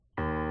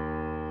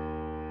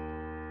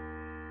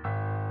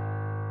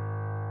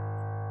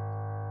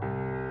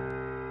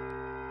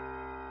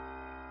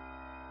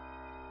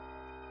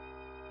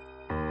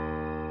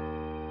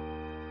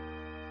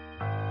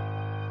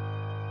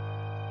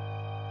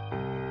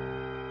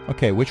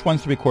Okay, which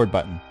one's the record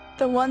button?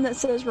 The one that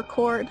says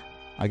record.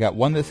 I got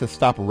one that says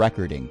stop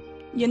recording.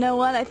 You know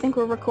what? I think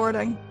we're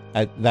recording.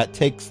 That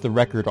takes the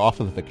record off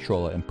of the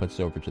Victrola and puts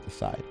it over to the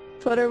side.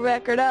 Put a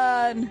record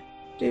on.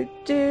 Do,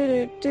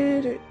 do, do,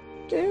 do,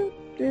 do,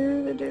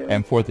 do, do.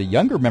 And for the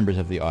younger members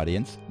of the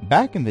audience,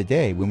 back in the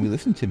day when we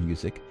listened to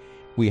music,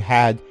 we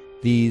had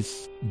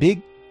these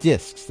big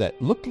discs that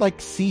looked like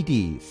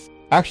CDs.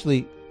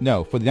 Actually,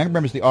 no, for the younger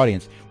members of the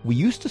audience, we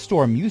used to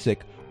store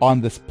music on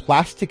this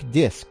plastic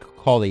disc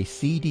called a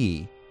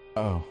CD.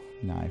 Oh,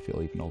 now I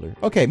feel even older.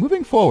 Okay,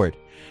 moving forward.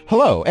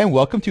 Hello, and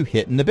welcome to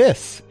Hidden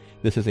Abyss.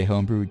 This is a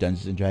homebrew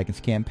Dungeons & Dragons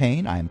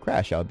campaign. I am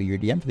Crash. I'll be your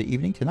DM for the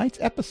evening. Tonight's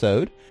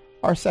episode,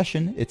 our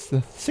session, it's the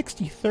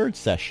 63rd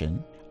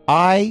session.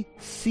 I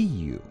see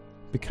you,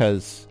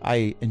 because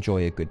I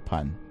enjoy a good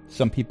pun.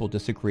 Some people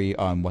disagree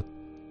on what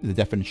the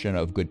definition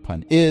of good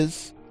pun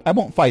is. I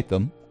won't fight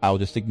them. I'll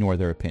just ignore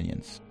their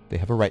opinions. They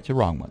have a right to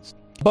wrong ones.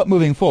 But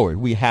moving forward,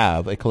 we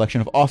have a collection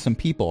of awesome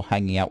people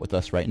hanging out with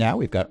us right now.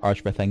 We've got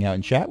Archbeth hanging out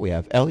in chat. We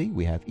have Ellie.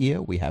 We have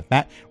Io. We have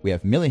Matt. We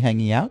have Millie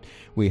hanging out.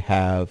 We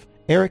have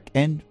Eric.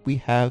 And we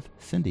have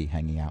Cindy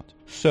hanging out.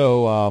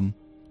 So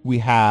we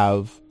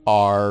have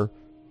our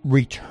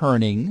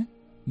returning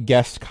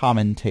guest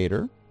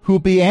commentator who will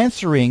be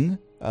answering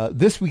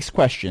this week's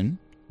question,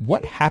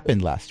 what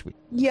happened last week?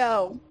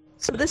 Yo.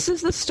 So this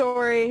is the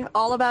story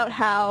all about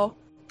how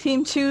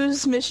Team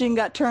 2's mission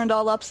got turned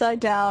all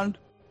upside down.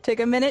 Take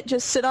a minute,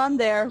 just sit on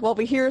there while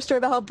we hear a story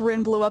about how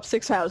Bryn blew up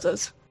 6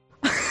 houses.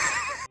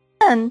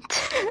 I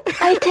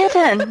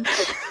didn't.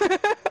 Anyway.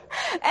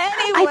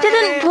 I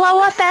didn't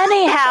blow up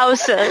any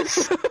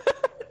houses.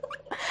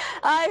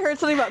 I heard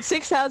something about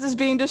 6 houses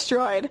being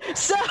destroyed.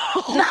 So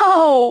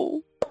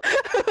No.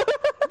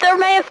 There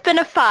may have been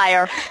a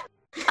fire.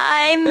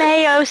 I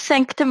may owe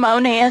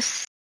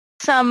Sanctimonious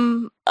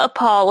some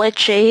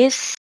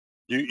apologies.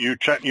 You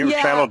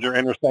channeled your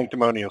inner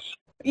Sanctimonious.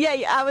 Yeah,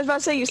 I was about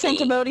to say you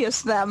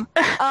sanctimonious them.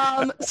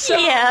 So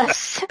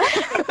Yes.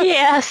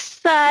 Yes,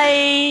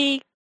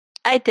 I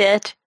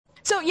did.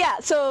 So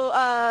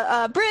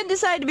Bryn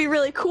decided to be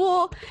really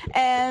cool,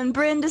 and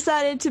Bryn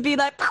decided to be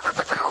like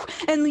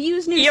and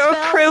use new Your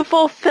spells.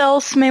 approval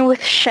fills me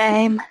with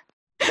shame.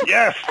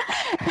 Yes.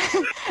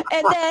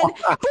 And then boom,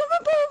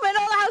 boom, boom, and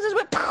all the houses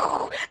went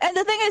poof. And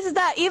the thing is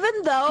that even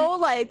though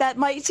like that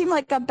might seem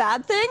like a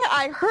bad thing,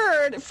 I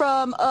heard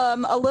from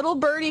a little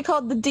birdie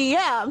called the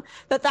DM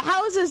that the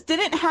houses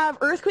didn't have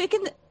earthquake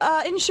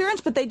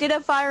insurance, but they did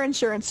have fire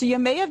insurance. So you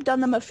may have done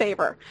them a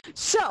favor.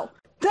 So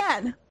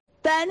then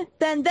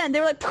they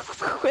were like poof,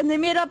 poof, and they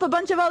made up a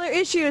bunch of other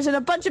issues and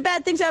a bunch of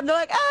bad things happened. They're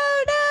like,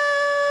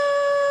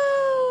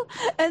 oh no!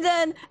 And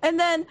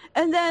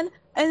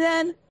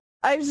then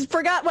I just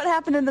forgot what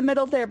happened in the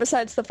middle there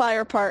besides the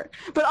fire part.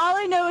 But all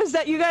I know is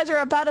that you guys are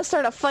about to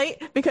start a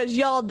fight because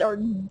y'all are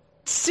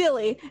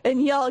silly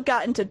and y'all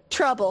got into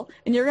trouble.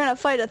 And you're going to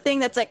fight a thing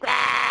that's like,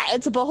 rah,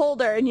 it's a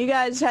beholder. And you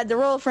guys had to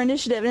roll for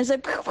initiative. And it's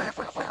like,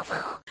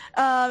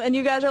 and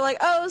you guys are like,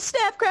 oh,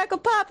 snap, crackle,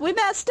 pop, we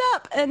messed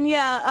up. And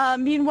yeah,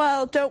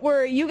 meanwhile, don't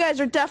worry. You guys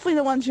are definitely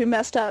the ones who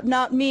messed up,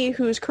 not me,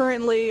 who's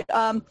currently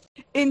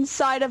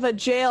inside of a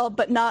jail,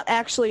 but not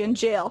actually in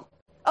jail.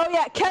 Oh,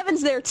 yeah,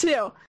 Kevin's there,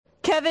 too.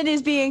 Kevin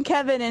is being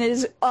Kevin and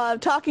is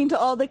talking to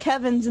all the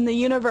Kevins in the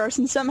universe,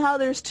 and somehow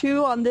there's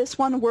 2 on this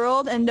one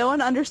world, and no one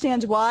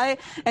understands why,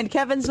 and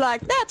Kevin's like,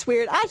 that's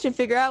weird, I should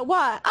figure out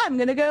why, I'm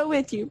gonna go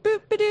with you,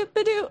 boop, ba-doop,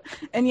 ba-doop,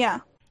 and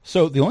yeah.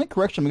 So the only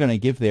correction I'm going to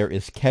give there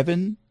is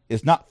Kevin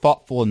is not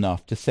thoughtful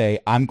enough to say,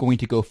 I'm going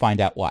to go find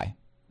out why.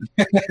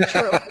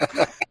 True.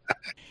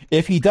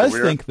 If he does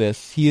think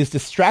this, he is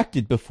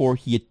distracted before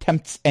he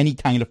attempts any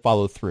kind of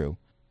follow-through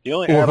The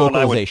only or add-on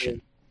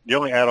vocalization.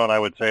 I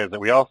would say is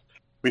that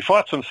we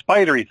fought some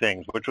spidery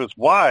things, which was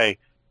why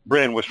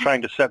Bryn was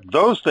trying to set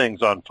those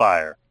things on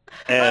fire,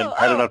 and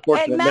had an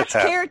unfortunate and Matt's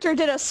mishap. character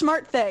did a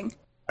smart thing.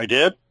 I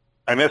did?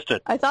 I missed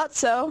it. I thought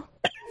so.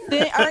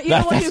 Aren't you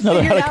the one That's who another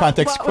figured out of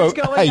context out what was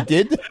quote. going I on?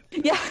 did?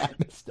 Yeah. I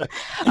missed it.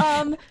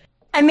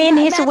 I mean,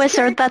 he's a Matt's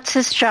wizard, that's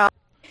his job.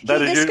 He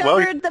That is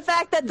discovered the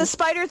fact that the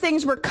spider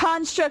things were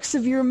constructs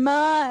of your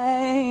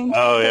mind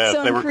Oh, that yes, they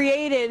someone were-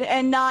 created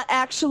and not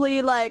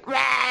actually like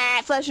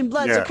rah, flesh and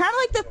blood. So Yeah. kind of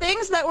like the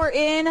things that were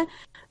in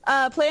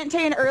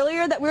Planetarian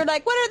earlier that we were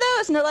like, what are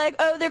those? And they're like,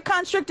 oh, they're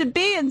constructed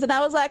beings. And I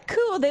was like,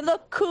 cool, they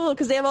look cool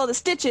because they have all the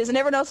stitches. And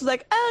everyone else was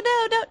like, oh,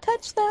 no, don't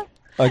touch them.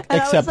 And I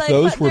was Except like,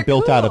 those but were they're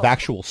built out of cool.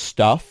 actual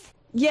stuff.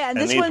 Yeah, and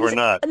And this these one's were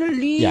not. an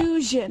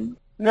illusion.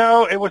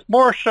 No, it was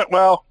more so,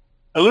 well,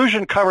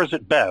 illusion covers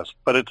it best,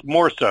 but it's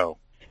more so.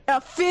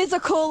 A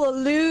physical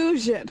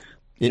illusion.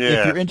 If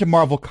Yeah. you're into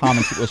Marvel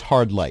Comics, it was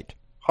Hard Light.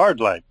 Hard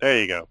light, there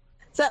you go.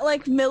 Is that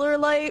like Miller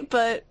Lite,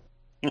 but...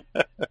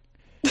 That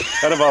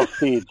involves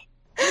seeds.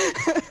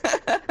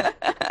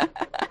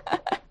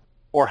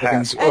 Or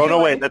hats. Anyway. Oh, no,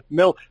 wait,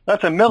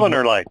 that's a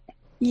milliner light.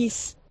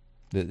 Yes.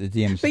 The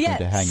DM's But just yeah, going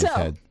to hang his so-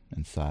 head.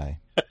 and sigh.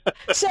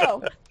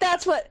 So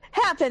that's what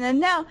happened, and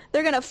now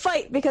they're gonna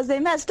fight because they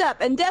messed up,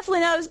 and definitely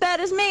not as bad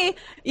as me,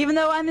 even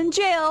though I'm in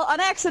jail on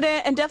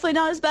accident, and definitely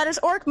not as bad as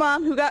Orc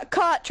Mom, who got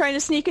caught trying to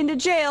sneak into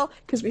jail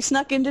because we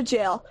snuck into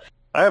jail.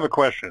 I have a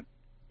question.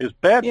 Is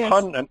bad Yes.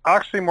 pun an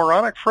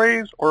oxymoronic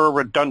phrase or a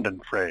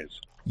redundant phrase?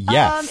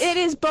 Yes. It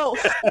is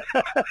both.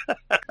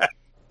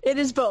 It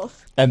is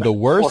both. And the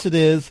worse it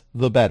is,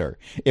 the better.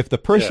 If the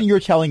person you're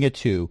telling it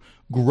to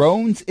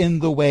groans in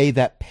the way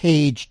that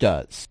Paige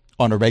does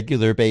on a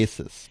regular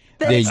basis,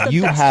 That's then the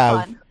you best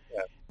have pun.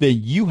 then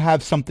you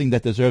have something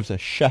that deserves a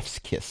chef's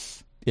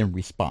kiss in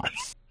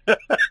response.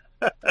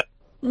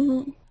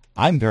 Mhm.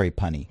 I'm very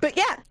punny. But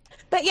yeah.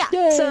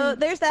 Yay. So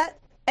there's that.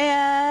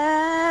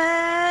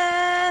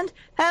 And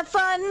have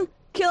fun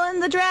killing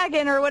the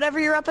dragon or whatever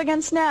you're up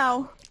against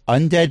now.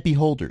 Undead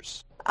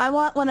beholders. I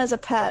want one as a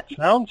pet.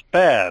 Sounds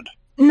bad.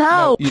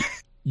 No.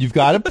 You've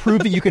got to prove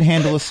that you can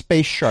handle a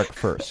space shark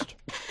first.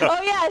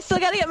 Oh yeah, I still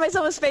gotta get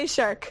myself a space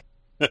shark.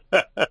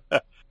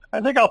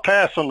 I think I'll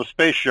pass on the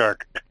space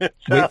shark.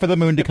 Wait for the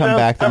moon to come sounds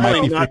back. There might be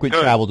definitely not frequent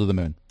good. travel to the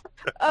moon.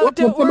 Oh, What's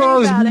don't with all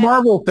worry those about it.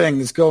 Marvel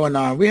things going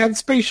on? We had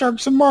Space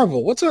Sharks in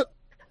Marvel. What's up?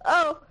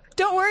 Oh,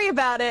 don't worry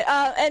about it.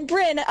 And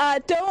Bryn,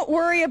 don't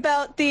worry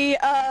about the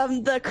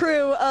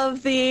crew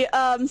of the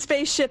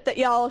spaceship that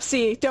y'all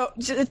see. Don't.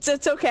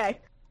 It's okay.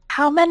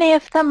 How many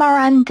of them are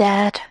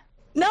undead?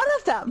 None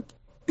of them.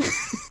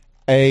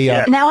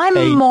 A Now I'm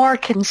Hey. more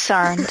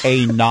concerned.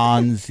 a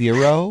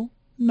non-zero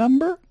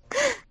number.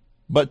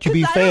 But to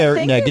be I don't fair,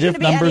 think there's negative gonna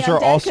be any numbers are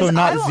undead, also 'cause I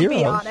not won't be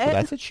zero, on so it.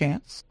 that's a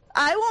chance.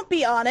 I won't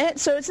be on it,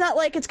 so it's not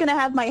like it's gonna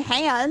have my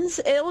hands.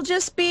 It'll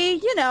just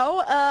be,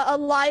 a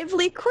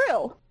lively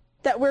crew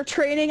that we're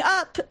training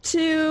up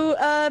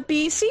to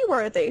be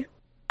seaworthy.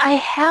 I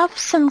have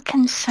some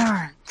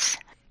concerns.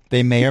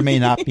 They may or may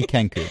not be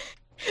Kenku.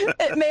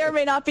 It may or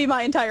may not be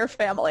my entire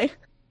family.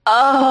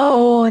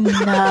 Oh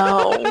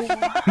no.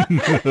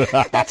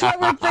 That's why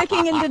we're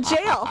breaking into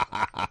jail.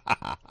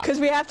 Because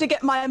we have to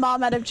get my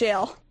mom out of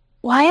jail.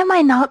 Why am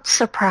I not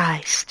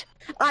surprised?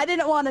 I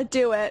didn't want to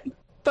do it,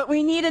 but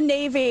we need a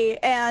navy,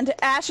 and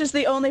Ash is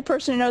the only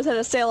person who knows how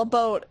to sail a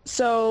boat,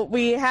 so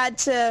we had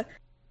to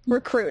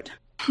recruit.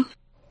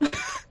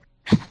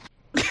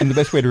 And the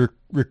best way to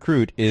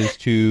recruit is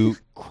to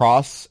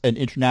cross an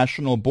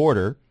international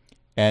border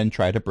and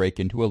try to break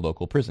into a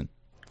local prison.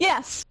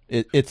 Yes.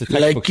 It's a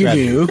textbook Like you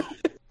strategy. do.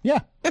 Yeah.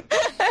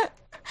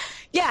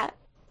 Yeah.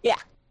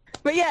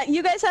 But yeah,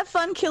 you guys have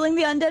fun killing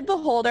the undead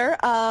beholder.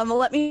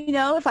 Let me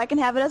know if I can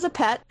have it as a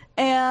pet,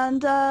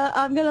 and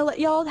I'm going to let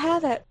y'all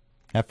have it.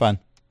 Have fun.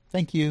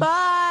 Thank you.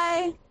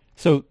 Bye!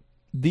 So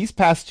these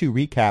past two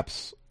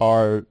recaps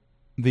are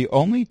the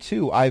only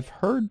two I've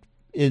heard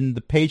in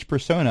the Page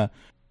persona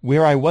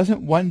where I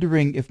wasn't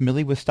wondering if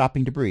Millie was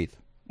stopping to breathe.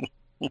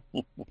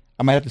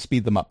 I might have to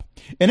speed them up.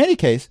 In any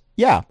case,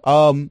 yeah,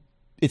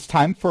 it's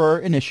time for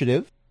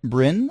initiative.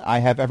 Bryn, I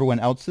have everyone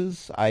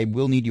else's. I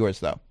will need yours,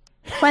 though.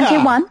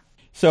 21.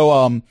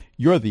 So,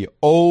 you're the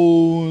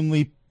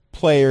only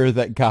player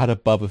that got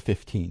above a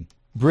 15.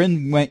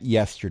 Bryn went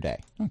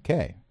yesterday.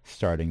 Okay,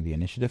 starting the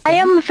initiative. I thing.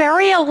 am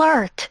very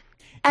alert.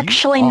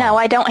 Actually, no, are.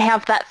 I don't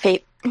have that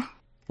feat.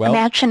 Well,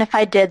 Imagine if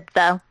I did,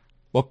 though.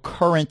 Well,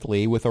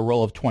 currently, with a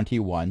roll of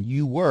 21,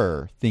 you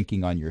were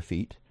thinking on your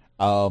feet.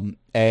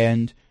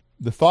 And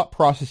the thought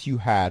process you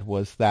had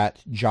was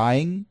that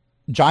giant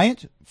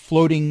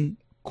floating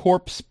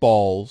corpse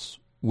balls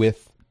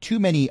with too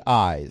many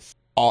eyes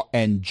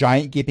and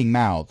giant gaping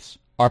mouths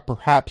are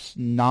perhaps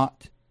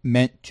not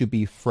meant to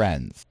be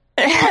friends.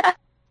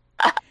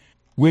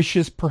 Which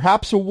is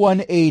perhaps a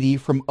 180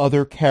 from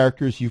other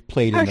characters you've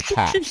played in the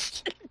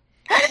past.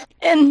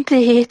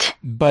 Indeed.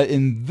 But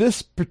in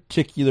this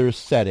particular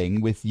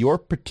setting, with your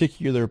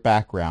particular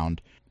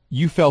background,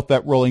 you felt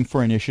that rolling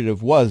for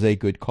initiative was a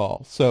good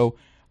call. So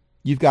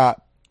you've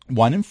got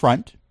one in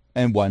front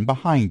and one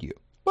behind you.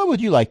 What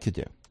would you like to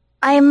do?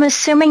 I'm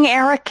assuming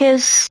Eric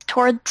is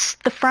towards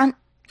the front.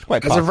 It's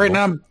quite As of right possible.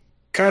 now, I'm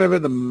kind of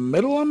in the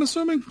middle, I'm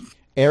assuming.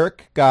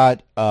 Eric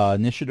got an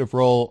initiative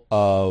roll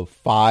of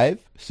 5.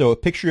 So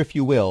picture, if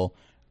you will,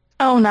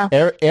 Oh, no.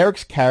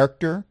 Eric's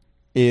character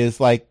is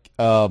like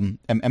an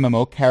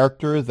MMO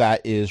character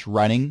that is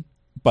running,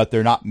 but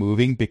they're not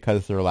moving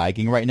because they're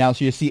lagging right now.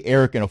 So you see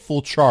Eric in a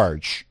full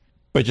charge,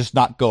 but just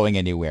not going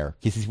anywhere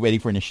because he's waiting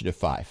for initiative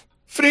 5.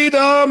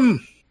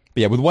 Freedom!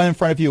 But yeah, with one in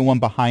front of you and one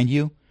behind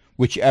you,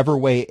 whichever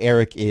way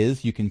Eric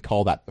is, you can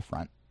call that the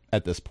front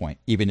at this point,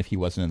 even if he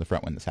wasn't in the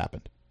front when this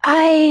happened.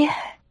 I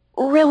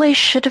really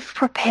should have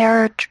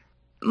prepared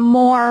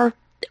more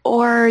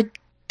or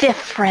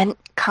different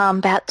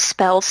combat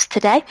spells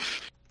today.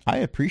 I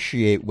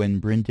appreciate when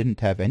Bryn didn't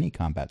have any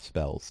combat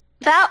spells.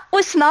 That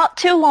was not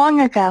too long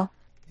ago.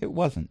 It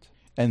wasn't.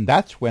 And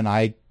that's when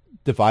I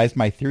devised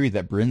my theory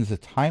that Bryn's a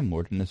Time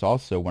Lord and is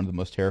also one of the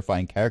most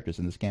terrifying characters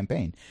in this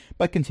campaign.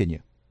 But continue.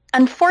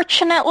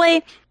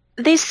 Unfortunately,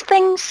 these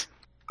things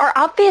are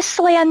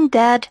obviously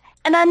undead,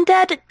 and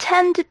undead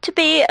tend to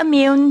be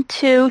immune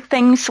to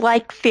things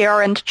like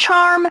fear and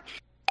charm,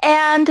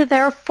 and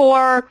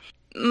therefore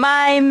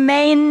My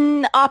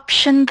main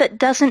option that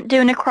doesn't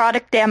do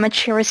necrotic damage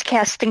here is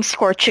casting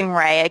Scorching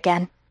Ray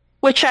again,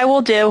 which I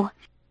will do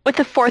with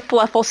the 4th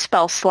level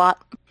spell slot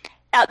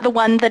at the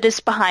one that is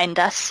behind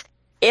us.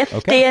 If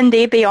Okay.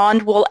 D&D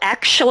Beyond will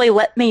actually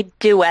let me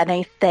do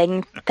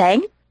anything,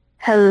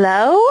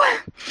 Hello?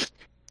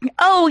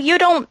 Oh, you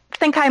don't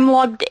think I'm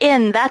logged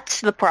in,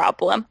 that's the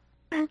problem.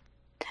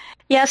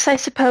 Yes, I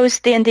suppose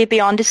D&D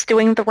Beyond is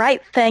doing the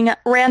right thing.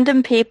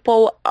 Random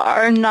people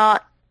are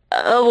not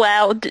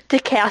allowed to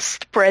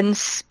cast Bryn's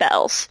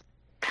spells.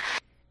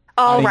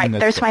 All right,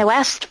 there's my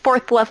last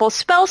 4th level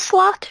spell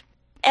slot,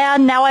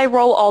 and now I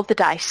roll all the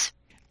dice.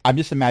 I'm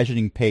just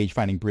imagining Paige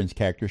finding Bryn's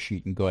character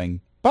sheet and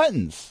going,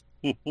 buttons!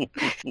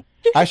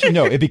 Actually,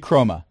 no, it'd be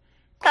Chroma.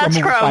 That's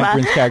Would find Chroma.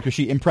 Bryn's character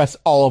sheet and press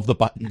all of the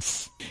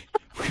buttons.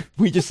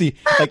 We just see,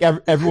 like,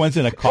 everyone's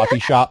in a coffee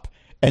shop,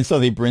 and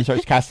suddenly Bryn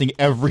starts casting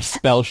every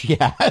spell she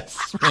has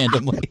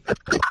randomly.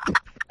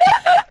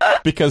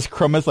 Because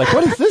Chroma's like,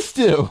 what does this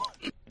do?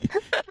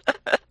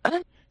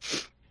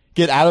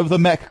 Get out of the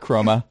mech,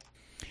 Chroma.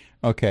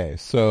 Okay,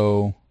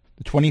 so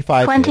the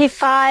 25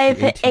 25,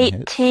 hits,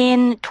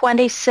 18,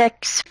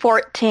 26,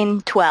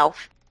 14,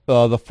 12.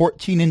 the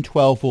 14 and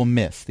 12 will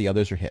miss. The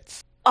others are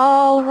hits.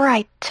 All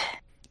right.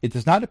 It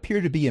does not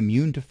appear to be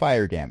immune to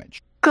fire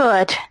damage.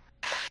 Good.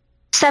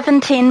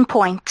 17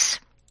 points.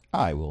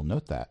 I will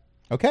note that.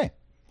 Okay.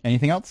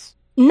 Anything else?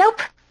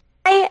 Nope.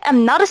 I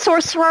am not a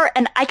sorcerer,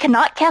 and I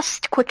cannot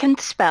cast quickened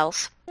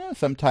spells.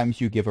 Sometimes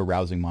you give a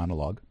rousing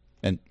monologue.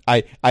 And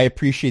I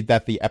appreciate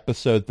that the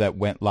episode that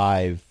went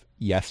live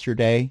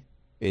yesterday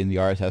in the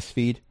RSS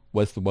feed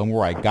was the one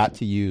where I got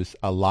to use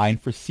a line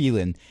for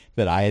Seelan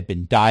that I had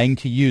been dying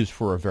to use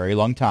for a very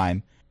long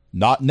time.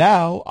 Not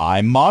now.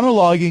 I'm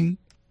monologuing.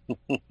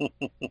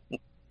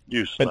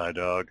 You sly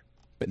dog.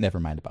 But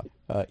never mind about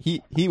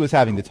it. He was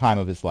having the time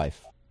of his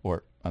life.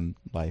 Or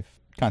life.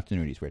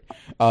 Continuity is weird.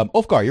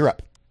 Ulfgar, you're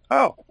up.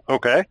 Oh,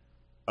 okay.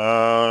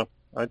 I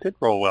did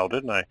roll well,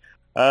 didn't I?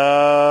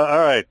 All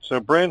right.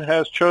 So Bryn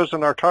has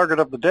chosen our target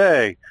of the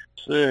day.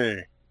 Let's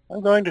see.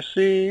 I'm going to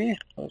see.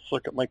 Let's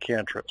look at my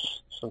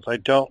cantrips. Since I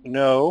don't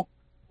know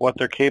what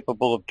they're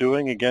capable of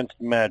doing against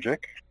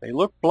magic, they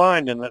look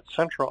blind in that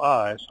central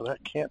eye, so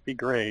that can't be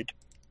great.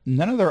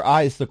 None of their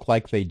eyes look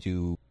like they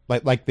do,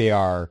 like they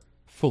are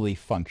fully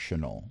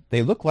functional.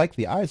 They look like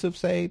the eyes of,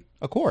 say,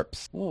 a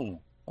corpse. All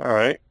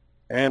right.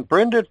 And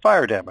Bryn did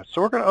fire damage,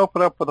 so we're going to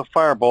open up with a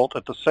firebolt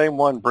at the same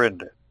one Bryn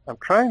did. I'm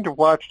trying to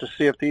watch to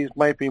see if these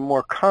might be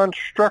more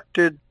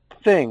constructed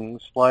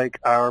things like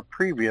our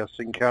previous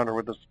encounter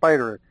with the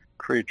spider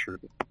creature.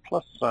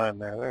 Plus sign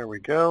there. There we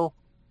go.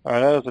 All right,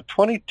 that is a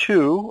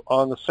 22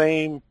 on the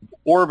same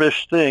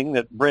orbish thing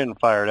that Bryn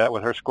fired at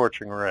with her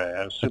Scorching Ray.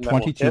 I A assume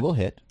 22 will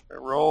hit.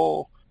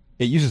 Roll.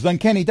 It uses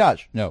Uncanny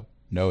Dodge. No,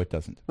 it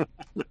doesn't.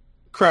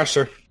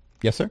 Crasher,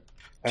 Yes, sir?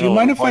 do you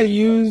mind if I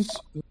use...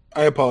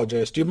 I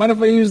apologize. Do you mind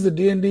if I use the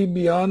D&D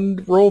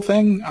Beyond roll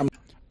thing?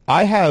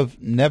 I have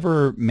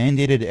never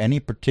mandated any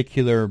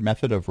particular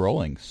method of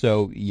rolling.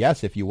 So,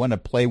 yes, if you want to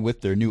play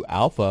with their new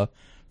alpha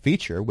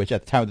feature, which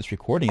at the time of this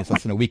recording is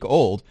less than a week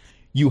old,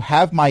 you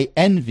have my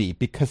envy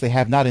because they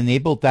have not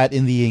enabled that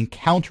in the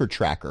encounter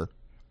tracker,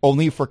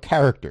 only for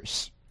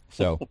characters.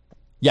 So,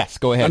 yes,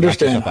 go ahead.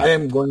 Understand. I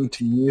am going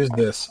to use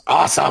this.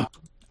 Awesome.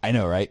 I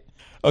know, right?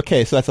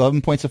 Okay, so that's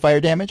 11 points of fire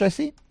damage, I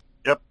see.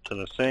 Yep, to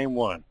the same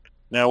one.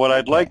 Now, what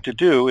I'd like to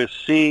do is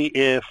see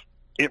if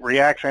it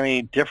reacts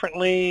any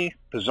differently,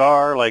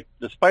 bizarre, like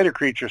the spider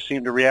creatures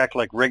seem to react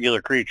like regular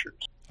creatures.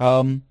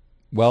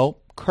 Well,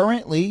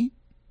 currently,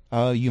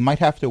 you might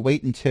have to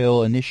wait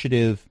until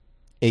initiative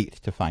 8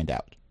 to find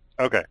out.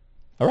 Okay.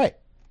 All right.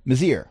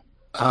 Mazir.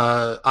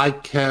 I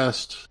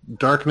cast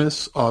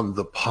darkness on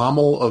the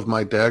pommel of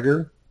my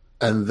dagger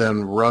and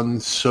then run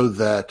so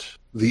that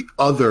the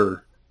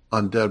other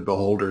undead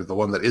beholder, the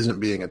one that isn't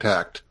being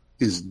attacked,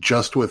 is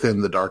just within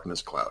the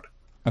darkness cloud.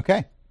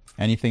 Okay.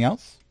 Anything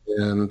else?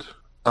 And,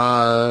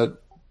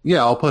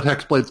 yeah, I'll put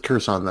Hexblade's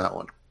Curse on that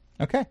one.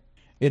 Okay.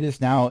 It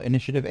is now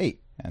initiative 8,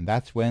 and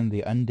that's when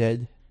the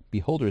undead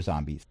beholder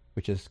zombies,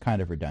 which is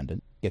kind of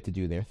redundant, get to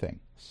do their thing.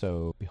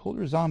 So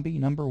beholder zombie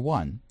number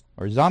 1,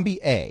 or zombie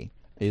A,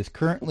 is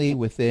currently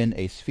within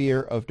a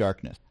sphere of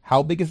darkness.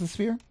 How big is the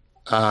sphere?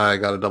 I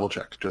got to double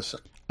check. Just a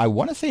second. I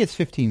want to say it's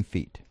 15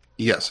 feet.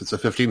 Yes, it's a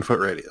 15-foot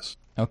radius.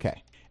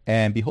 Okay.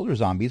 And beholder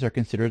zombies are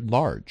considered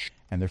large,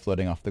 and they're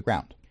floating off the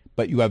ground.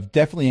 But you have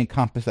definitely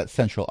encompassed that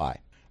central eye.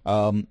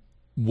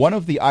 One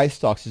of the eye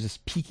stalks is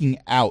just peeking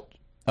out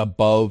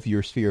above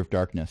your sphere of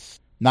darkness.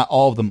 Not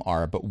all of them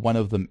are, but one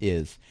of them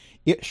is.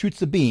 It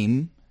shoots a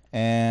beam,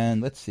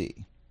 and let's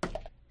see.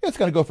 It's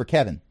going to go for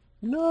Kevin.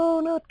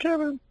 No, not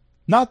Kevin.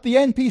 Not the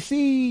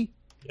NPC!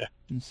 Yeah.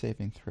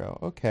 Saving throw.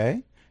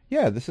 Okay.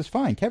 Yeah, this is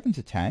fine. Kevin's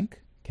a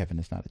tank. Kevin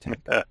is not a tank.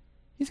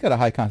 He's got a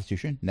high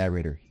constitution.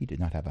 Narrator, he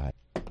did not have a high.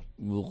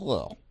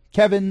 Ugh.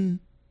 Kevin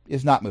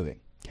is not moving.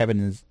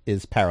 Kevin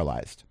is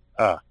paralyzed.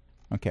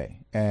 Okay.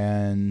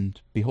 And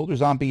Beholder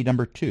Zombie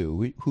number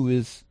 2, who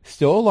is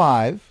still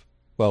alive,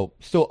 well,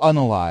 still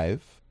unalive,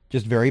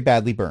 just very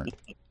badly burned.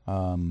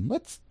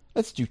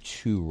 Let's do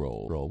 2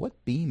 roll.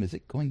 What beam is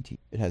it going to?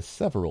 It has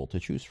several to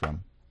choose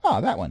from.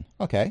 Ah, that one.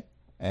 Okay.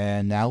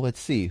 And now let's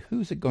see.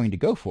 Who's it going to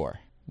go for?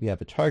 We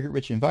have a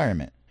target-rich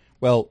environment.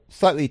 Well,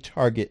 slightly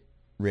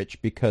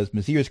target-rich because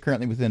Mazir is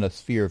currently within a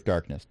sphere of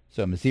darkness.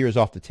 So Mazir is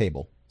off the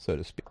table, so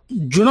to speak.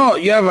 You know,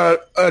 you have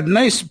a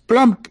nice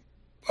plump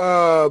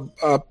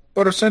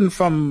person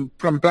from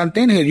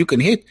Plantain here you can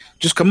hit.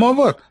 Just come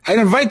over. I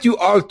invite you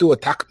all to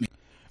attack me.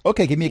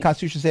 Okay, give me a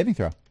Constitution saving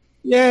throw.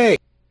 Yay.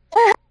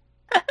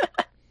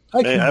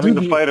 Hey, having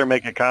the fighter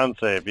make a con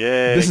save.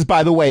 Yay. This is,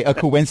 by the way, a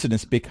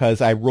coincidence because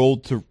I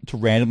rolled to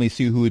randomly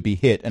see who would be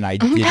hit, and I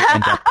did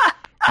end up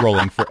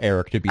rolling for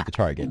Eric to be the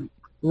target.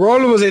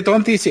 Roll was a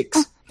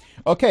 26.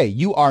 Okay,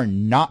 you are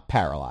not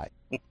paralyzed.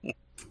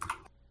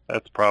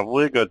 That's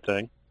probably a good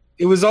thing.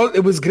 It was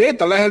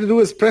great. All I had to do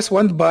was press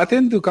one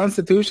button to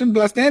Constitution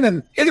plus 10,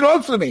 and it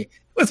rolled for me. It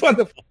was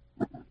wonderful.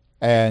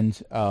 And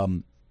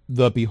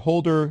the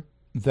beholder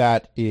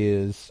that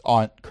is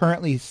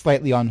currently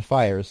slightly on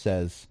fire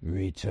says,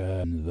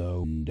 "Return the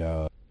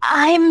window."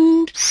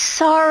 I'm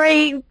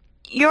sorry.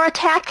 You're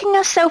attacking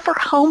us over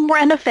home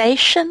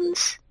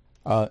renovations?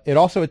 It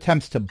also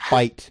attempts to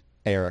bite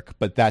Eric,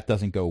 but that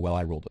doesn't go well.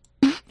 I rolled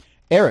it.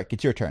 Eric,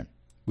 it's your turn.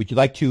 Would you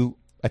like to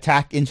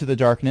attack into the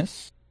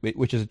darkness,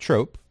 which is a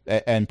trope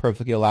and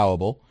perfectly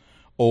allowable,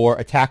 or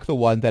attack the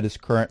one that is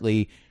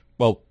currently,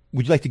 well,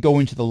 would you like to go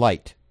into the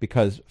light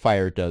because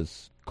fire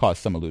does cause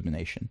some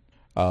illumination?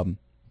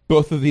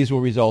 Both of these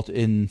will result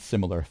in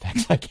similar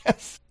effects, I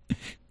guess.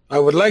 I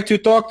would like to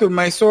talk to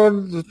my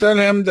sword to tell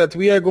him that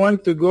we are going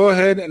to go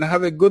ahead and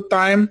have a good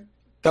time.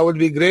 That would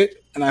be great.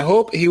 And I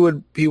hope he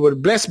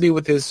would bless me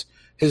with his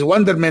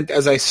wonderment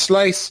as I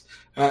slice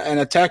and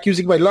attack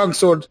using my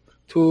longsword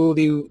to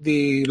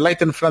the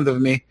light in front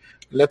of me.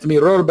 Let me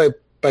roll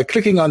by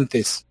clicking on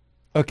this.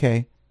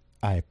 Okay.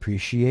 I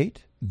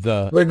appreciate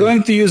We're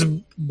going to use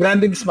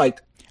Branding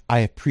Smite. I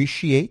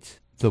appreciate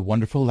the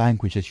wonderful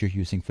language that you're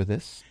using for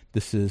this.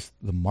 This is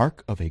the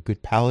mark of a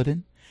good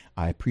paladin.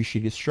 I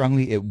appreciate it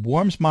strongly. It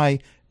warms my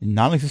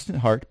non-existent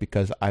heart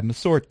because I'm a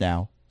sword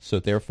now. So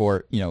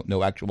therefore,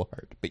 no actual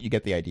heart. But you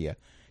get the idea.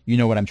 You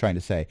know what I'm trying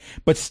to say.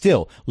 But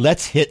still,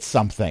 let's hit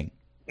something.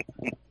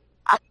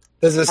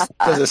 There's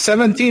a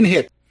 17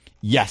 hit.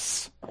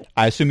 Yes.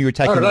 I assume you were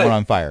attacking the one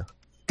on fire.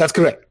 That's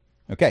correct.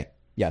 Okay.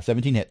 Yeah,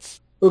 17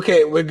 hits.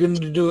 Okay, we're going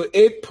to do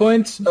 8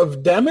 points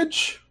of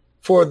damage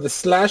for the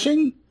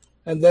slashing.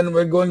 And then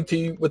we're going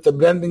to, with the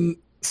Branding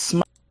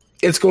Smite,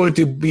 it's going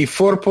to be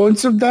 4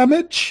 points of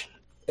damage.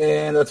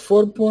 And at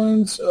 4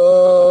 points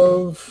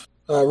of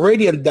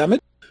radiant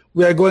damage,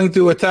 we are going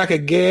to attack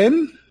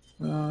again.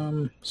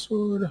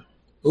 Sword.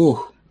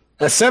 Ooh.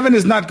 A 7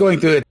 is not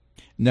going to hit.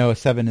 No, a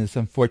 7 is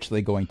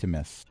unfortunately going to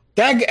miss.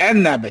 Dag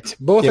and Nabbit,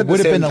 both at the same time. It would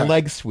have been a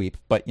leg sweep,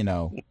 but,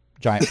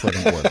 giant sword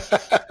didn't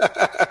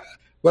work.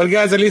 Well,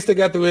 guys, at least I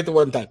got to hit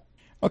one time.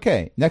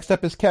 Okay, next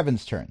up is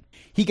Kevin's turn.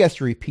 He gets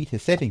to repeat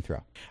his saving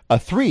throw. A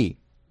 3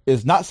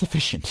 is not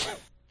sufficient.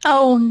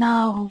 Oh,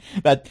 no.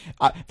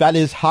 That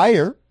is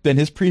higher than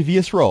his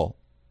previous roll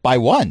by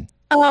 1.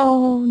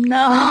 Oh,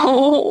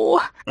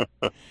 no.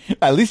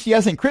 At least he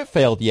hasn't crit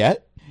failed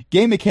yet.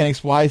 Game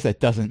mechanics wise, that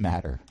doesn't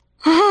matter.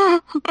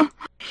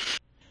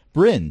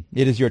 Bryn,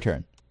 it is your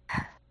turn.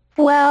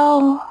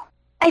 Well,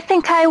 I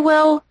think I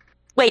will.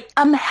 Wait,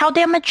 how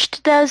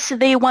damaged does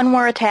the one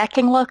we're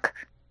attacking look?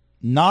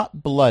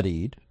 Not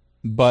bloodied,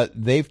 but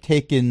they've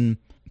taken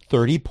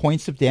 30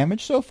 points of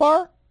damage so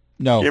far?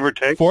 No. Give or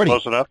take? 40.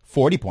 Close enough?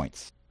 40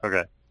 points.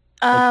 Okay.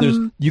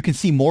 You can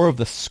see more of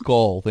the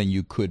skull than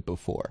you could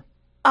before.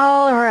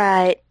 All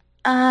right.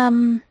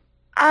 I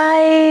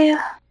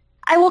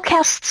will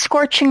cast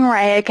Scorching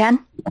Ray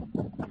again.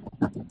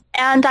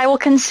 And I will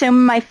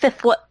consume my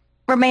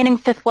remaining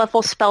 5th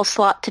level spell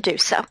slot to do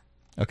so.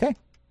 Okay.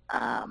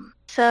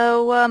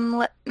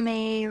 Let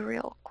me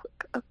real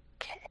quick.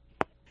 Okay.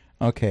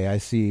 Okay, I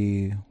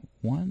see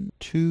 1,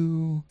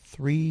 2,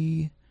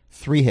 3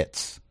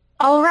 hits.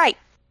 All right.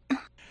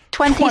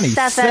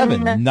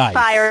 27 nice.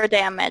 Fire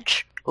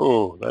damage.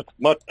 Oh, that's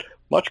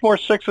much more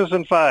 6s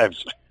and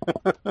 5s.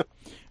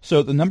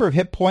 So the number of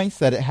hit points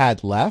that it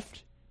had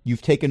left,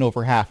 you've taken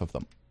over half of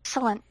them.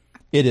 Excellent.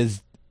 It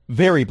is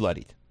very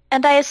bloodied.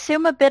 And I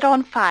assume a bit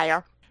on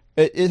fire.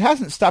 It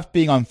hasn't stopped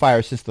being on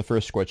fire since the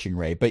first Scorching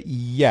Ray, but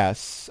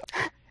yes.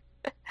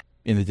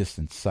 In the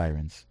distance,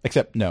 sirens.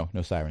 Except, no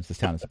sirens. This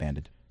town is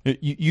abandoned.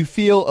 You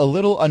feel a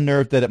little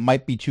unnerved that it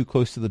might be too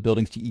close to the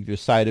buildings to either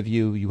side of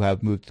you. You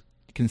have moved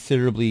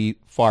considerably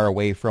far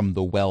away from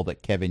the well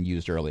that Kevin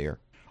used earlier.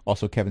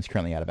 Also, Kevin's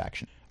currently out of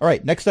action. All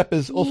right, next up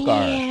is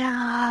Ulfgar.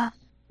 Yeah.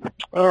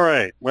 All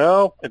right.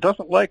 Well, it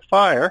doesn't like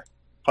fire.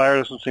 Fire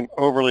doesn't seem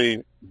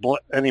overly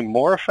any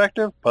more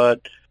effective,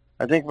 but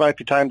I think it might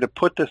be time to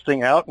put this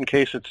thing out in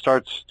case it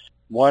starts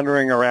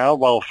wandering around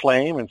while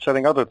aflame and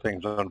setting other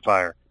things on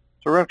fire.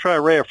 So we're going to try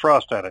a Ray of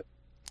Frost at it.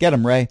 Get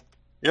him, Ray.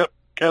 Yep,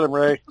 get him,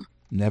 Ray.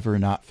 Never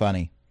not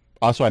funny.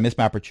 Also, I missed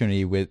my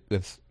opportunity with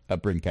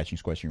Bryn catching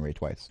Scorching Ray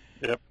twice.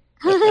 Yep.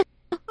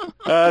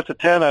 It's a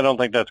 10. I don't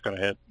think that's going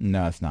to hit.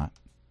 No, it's not.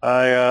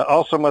 I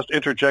also must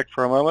interject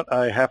for a moment.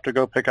 I have to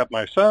go pick up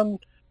my son,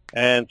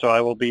 and so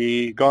I will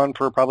be gone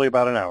for probably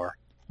about an hour.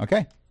 Okay.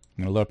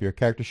 I'm going to load up your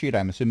character sheet.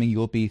 I'm assuming you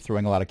will be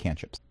throwing a lot of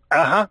cantrips.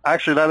 Uh-huh.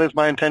 Actually, that is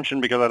my intention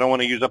because I don't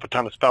want to use up a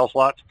ton of spell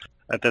slots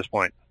at this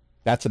point.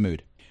 That's a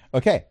mood.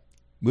 Okay.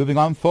 Moving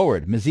on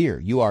forward. Mizir,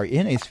 you are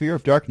in a sphere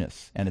of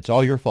darkness, and it's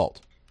all your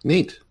fault.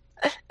 Neat.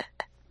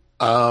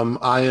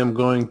 I am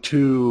going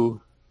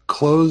to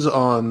close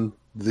on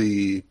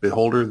the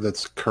beholder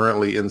that's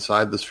currently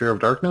inside the sphere of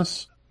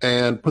darkness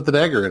and put the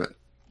dagger in it.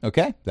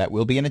 Okay. That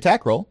will be an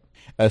attack roll.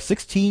 A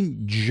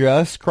 16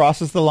 just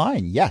crosses the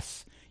line.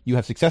 Yes. You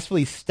have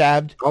successfully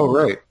stabbed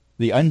Right.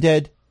 the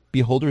undead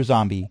beholder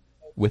zombie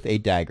with a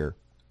dagger.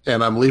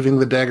 And I'm leaving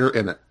the dagger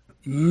in it.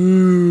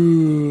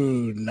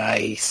 Ooh,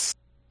 nice.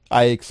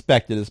 I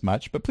expected as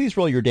much, but please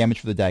roll your damage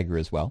for the dagger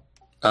as well.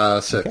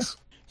 6. Okay.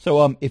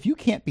 So if you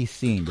can't be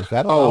seen, does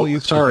that allow you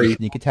to do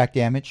sneak attack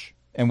damage?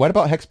 And what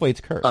about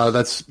Hexblade's Curse?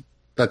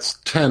 That's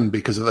 10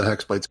 because of the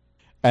Hexblade's.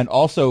 And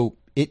also,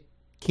 it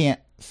can't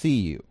see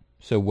you.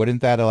 So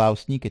wouldn't that allow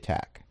sneak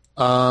attack?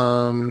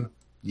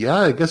 Yeah,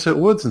 I guess it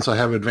would since I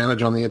have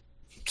advantage on the...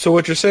 So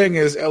what you're saying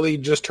is Ellie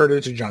just turned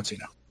into John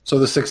Cena. So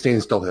the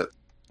 16 still hit.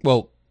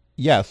 Well,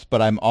 yes,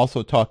 but I'm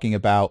also talking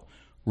about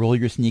roll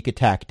your sneak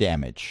attack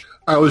damage.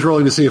 I was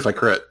rolling to see if I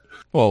crit.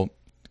 Well,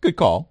 good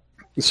call.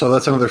 So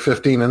that's another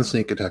 15 in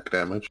sneak attack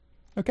damage.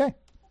 Okay.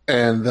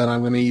 And then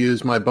I'm going to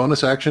use my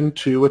bonus action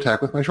to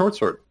attack with my short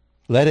sword.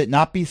 Let it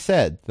not be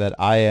said that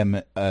I am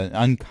an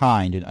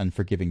unkind and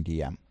unforgiving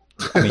DM.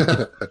 I mean,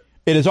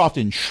 it is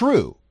often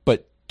true,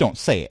 but don't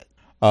say it.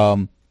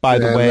 By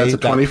the way,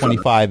 that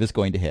 25 is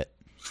going to hit.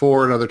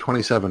 For another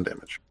 27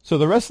 damage. So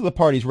the rest of the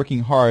party is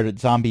working hard at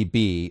Zombie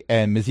B,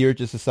 and Mizir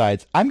just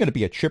decides, I'm going to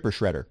be a chipper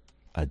shredder.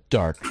 A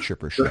dark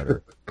chipper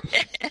shredder.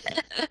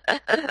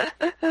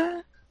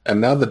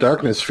 And now the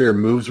darkness sphere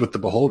moves with the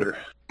beholder.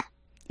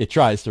 It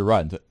tries to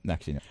run.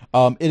 Next thing you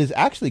know. It is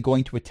actually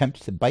going to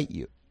attempt to bite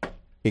you.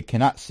 It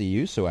cannot see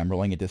you, so I'm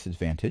rolling a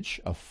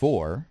disadvantage. A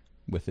 4,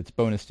 with its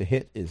bonus to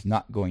hit, is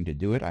not going to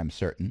do it, I'm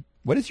certain.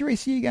 What is your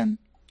AC again?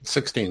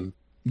 16.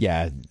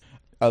 Yeah.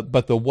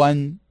 But the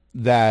one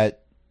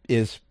that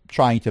is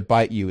trying to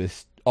bite you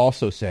is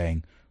also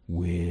saying,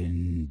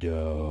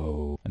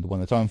 window. And the one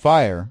that's on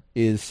fire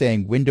is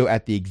saying window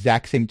at the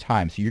exact same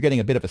time. So you're getting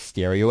a bit of a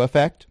stereo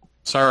effect.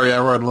 Sorry,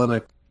 I run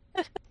Linux.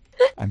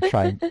 I'm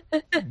trying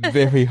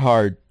very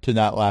hard to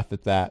not laugh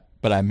at that,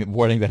 but I'm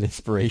awarding that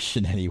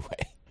inspiration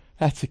anyway.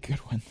 That's a good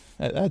one.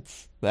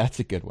 That's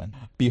a good one.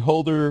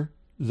 Beholder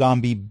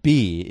Zombie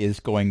B is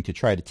going to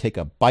try to take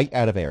a bite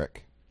out of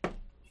Eric.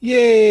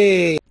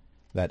 Yay!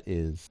 That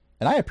is...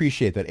 And I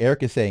appreciate that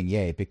Eric is saying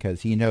yay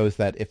because he knows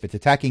that if it's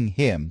attacking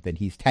him, then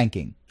he's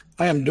tanking.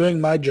 I am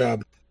doing my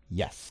job.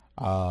 Yes.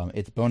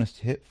 It's bonus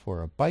to hit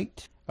for a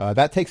bite.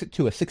 That takes it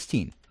to a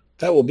 16.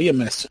 That will be a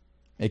miss.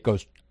 It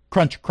goes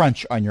crunch,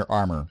 crunch on your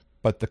armor,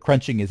 but the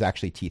crunching is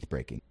actually teeth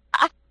breaking.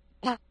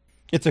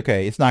 It's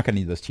okay. It's not going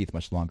to need those teeth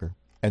much longer.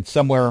 And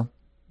somewhere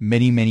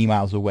many, many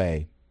miles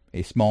away,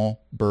 a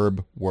small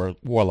burb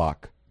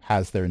warlock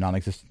has their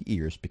non-existent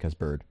ears because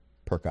bird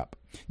perk up.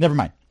 Never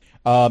mind.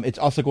 It's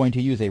also going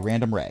to use a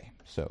random ray.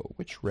 So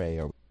which ray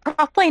are we?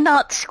 Probably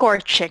not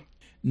scorching.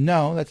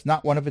 No, that's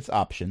not one of its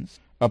options.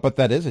 But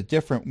that is a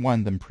different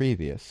one than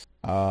previous.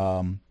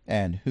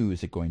 And who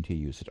is it going to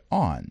use it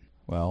on?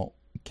 Well,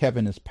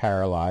 Kevin is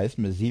paralyzed.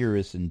 Mizir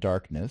is in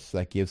darkness.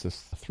 That gives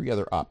us 3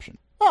 other options.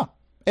 Ah,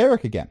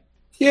 Eric again.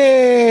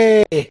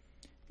 Yay!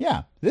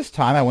 Yeah, this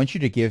time I want you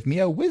to give me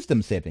a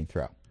wisdom saving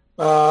throw.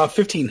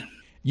 15.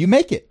 You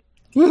make it.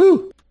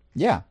 Woohoo!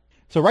 Yeah.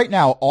 So right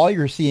now, all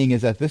you're seeing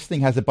is that this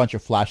thing has a bunch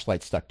of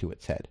flashlights stuck to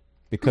its head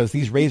because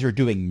these rays are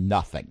doing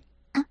nothing.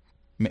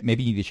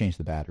 Maybe you need to change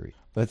the battery.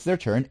 But it's their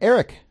turn.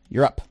 Eric,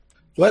 you're up.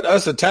 Let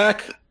us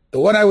attack the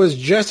one I was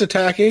just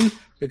attacking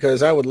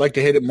because I would like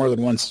to hit it more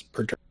than once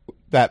per turn.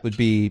 That would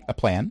be a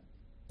plan.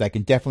 That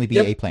can definitely be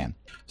a plan.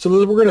 So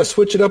we're going to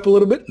switch it up a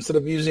little bit. Instead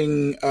of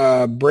using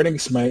Burning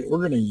Smite, we're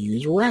going to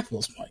use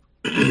Wrathful Smite.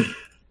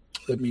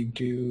 Let me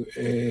do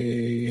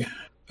a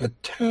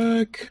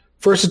attack.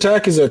 First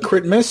attack is a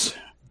crit miss.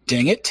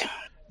 Dang it.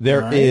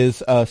 There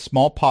is a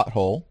small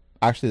pothole.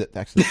 Actually,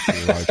 that's a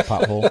large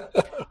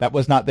pothole. That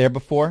was not there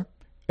before.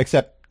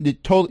 Except,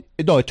 it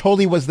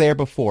totally was there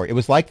before. It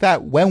was like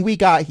that when we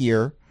got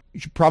here. You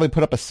should probably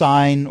put up a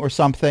sign or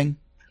something.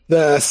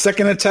 The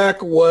second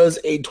attack was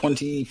a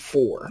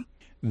 24.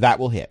 That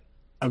will hit.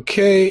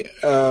 Okay,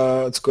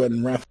 let's go ahead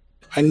and wrap.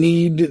 I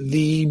need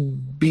the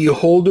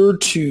beholder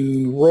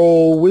to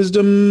roll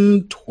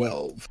wisdom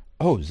 12.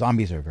 Oh,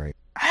 zombies are very...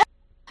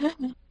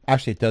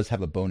 Actually, it does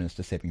have a bonus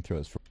to saving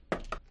throws. For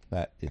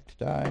that is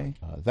to die.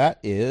 That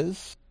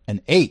is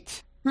an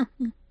 8.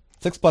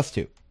 6 plus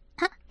 2.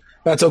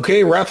 That's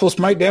okay. Wrathful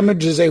Smite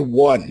damage is a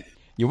 1.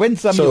 You win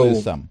some, you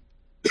lose some.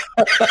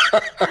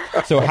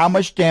 So how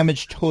much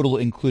damage total,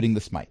 including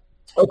the smite?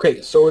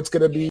 Okay, so it's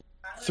going to be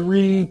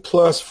 3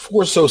 plus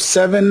 4, so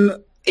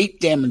 7, 8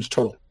 damage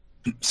total.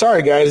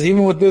 Sorry, guys.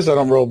 Even with this, I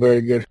don't roll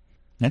very good.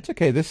 That's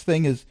okay. This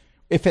thing is...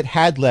 If it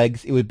had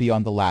legs, it would be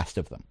on the last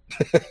of them.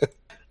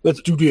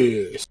 Let's do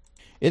this.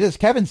 It is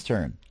Kevin's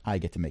turn. I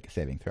get to make a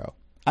saving throw.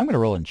 I'm going to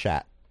roll in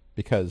chat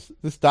because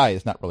this die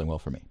is not rolling well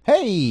for me.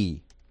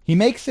 Hey! He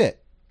makes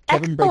it.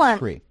 Kevin breaks Excellent.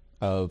 free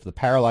of the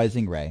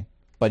paralyzing ray,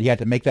 but he had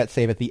to make that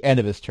save at the end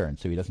of his turn,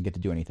 so he doesn't get to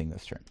do anything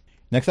this turn.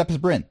 Next up is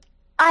Bryn.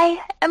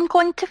 I am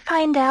going to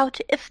find out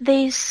if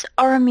these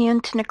are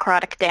immune to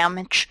necrotic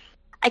damage.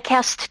 I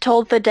cast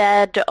Toll the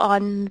Dead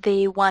on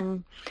the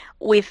one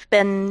we've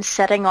been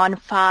setting on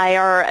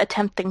fire,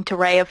 attempting to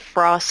Ray of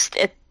Frost,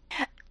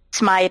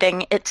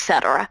 smiting,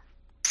 etc.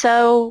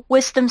 So,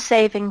 Wisdom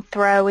saving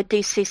throw, a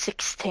DC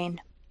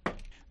 16.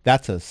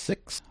 That's a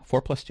 6,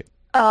 4 plus 2.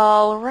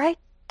 All right.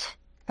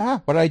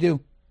 What did I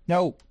do?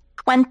 No.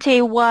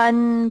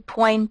 21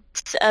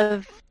 points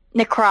of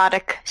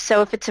necrotic.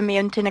 So if it's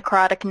immune to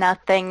necrotic,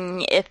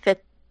 nothing. If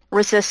it's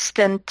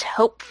resistant,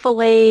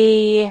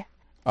 hopefully...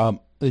 The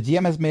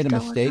DM has made a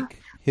Still mistake. enough.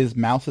 His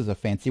mouse is a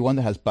fancy one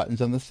that has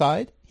buttons on the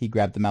side. He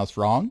grabbed the mouse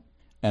wrong,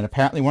 and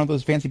apparently one of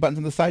those fancy buttons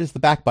on the side is the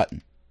back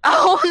button.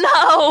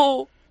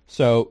 Oh,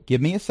 So,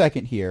 give me a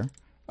second here.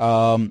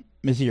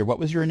 Mizir, what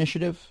was your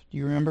initiative? Do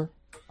you remember?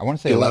 I want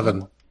to say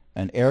 11.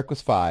 And Eric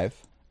was 5.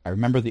 I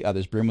remember the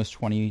others. Brim was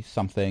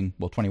 20-something.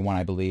 Well, 21,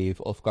 I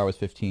believe. Ulfgar was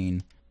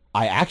 15.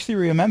 I actually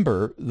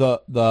remember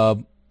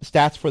the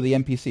stats for the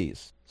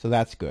NPCs, so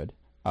that's good.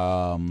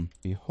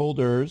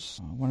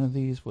 Beholders. One of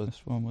these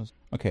was... One was...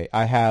 Okay,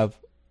 I have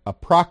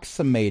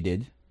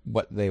approximated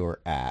what they were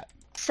at.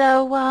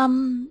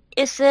 So,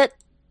 is it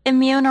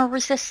immune or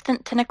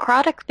resistant to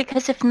necrotic?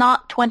 Because if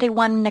not,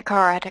 21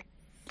 necrotic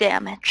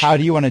damage. How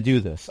do you want to do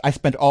this? I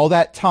spent all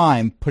that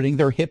time putting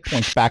their hit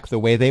points back the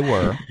way they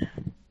were.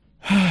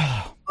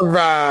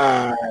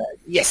 Right.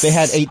 Yes. They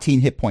had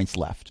 18 hit points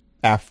left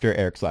after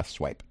Eric's last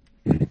swipe.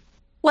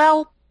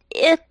 Well,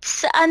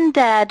 it's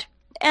undead.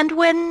 And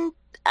when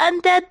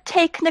undead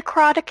take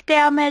necrotic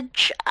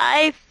damage,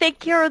 I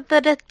figure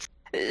that it's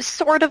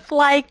sort of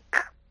like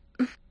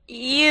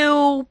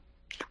you...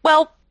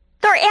 Well,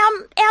 they're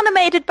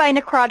animated by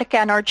necrotic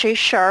energy,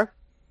 sure.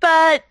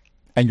 But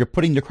And you're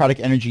putting necrotic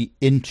energy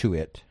into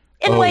it.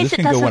 in ways this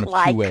it can go one doesn't of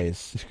like. two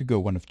ways. This could go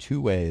one of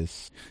two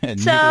ways. And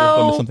So- neither of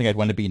them is something I'd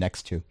want to be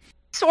next to.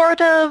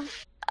 Sort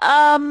of,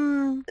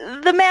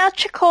 the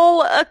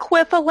magical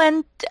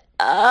equivalent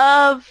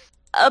of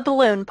a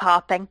balloon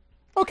popping.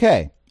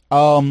 Okay.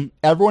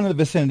 Everyone in the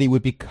vicinity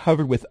would be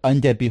covered with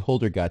undead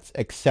beholder guts,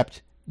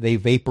 except they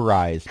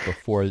vaporize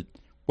before...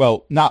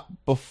 Well,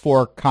 not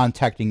before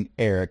contacting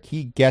Eric.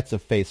 He gets a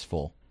face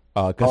full,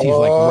 because he's,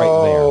 like,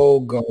 right there. Oh,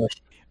 gosh.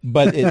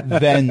 But it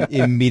then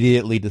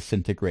immediately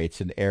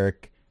disintegrates, and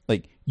Eric,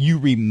 like, you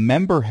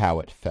remember how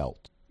it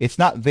felt. It's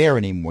not there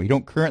anymore. You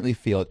don't currently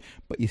feel it,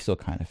 but you still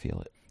kind of feel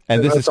it.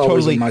 And this That's is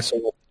always totally... in my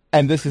soul.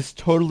 And this is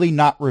totally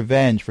not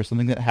revenge for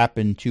something that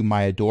happened to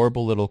my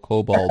adorable little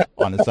kobold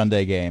on a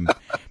Sunday game.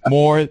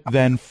 More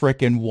than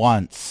frickin'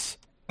 once.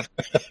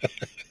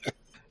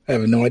 I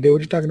have no idea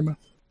what you're talking about.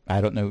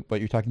 I don't know what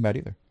you're talking about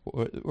either.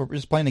 We're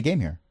just playing a game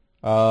here.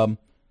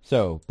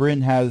 So,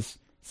 Bryn has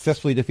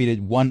successfully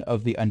defeated one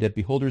of the undead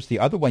beholders. The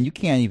other one you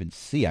can't even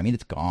see. I mean,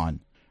 it's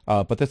gone.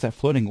 But there's that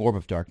floating orb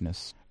of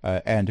darkness.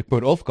 And to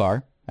quote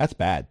Ulfgar, that's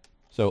bad.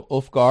 So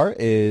Ulfgar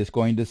is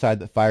going to decide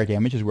that fire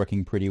damage is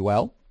working pretty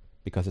well,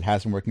 because it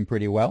has been working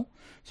pretty well.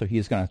 So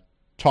he's going to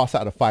toss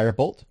out a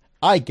firebolt.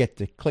 I get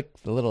to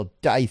click the little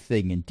die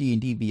thing in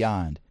D&D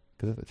Beyond,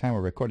 because at the time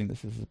we're recording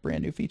this is a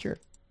brand new feature.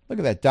 Look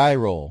at that die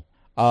roll.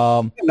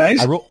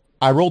 Nice.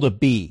 I rolled a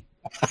B,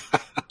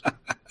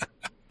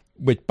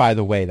 which, by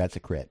the way, that's a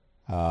crit.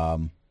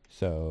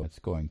 So it's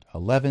going to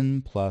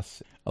 11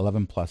 plus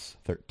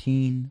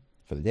 13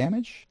 for the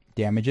damage.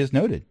 Damage is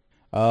noted.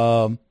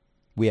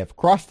 We have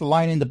crossed the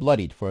line into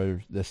bloodied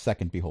for the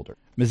second beholder.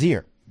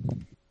 Mizir.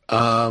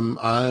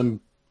 I'm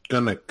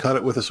going to cut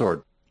it with a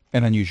sword.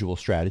 An unusual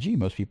strategy.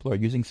 Most people are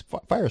using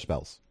fire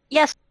spells.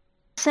 Yes,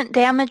 hasn't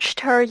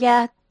damaged her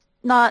yet.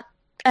 Not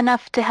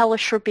enough to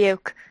Hellish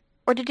Rebuke.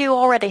 Or did you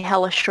already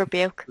Hellish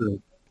Rebuke?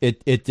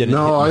 It didn't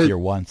No, hit Mizir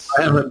once.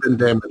 I haven't been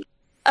damaged.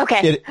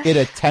 Okay. It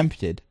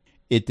attempted.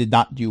 It did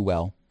not do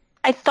well.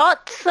 I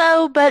thought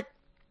so, but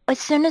as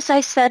soon as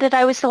I said it,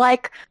 I was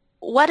like,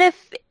 what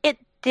if it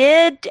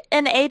did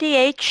and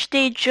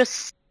ADHD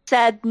just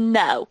said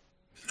no?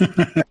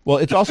 Well,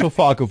 it's also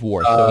Fog of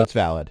War, so it's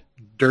valid.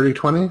 Dirty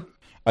 20,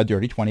 A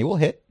dirty 20 will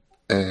hit.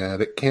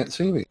 and it can't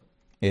see me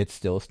It's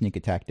still sneak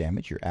attack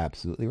damage. You're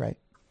absolutely right.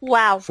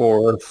 Wow.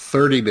 for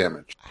 30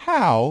 damage.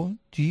 How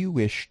do you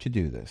wish to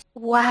do this?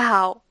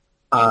 Wow.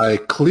 I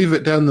cleave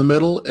it down the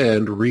middle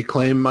and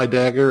reclaim my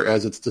dagger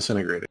as it's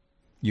disintegrating.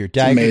 Your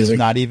dagger is amazing.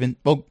 not even...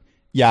 Well,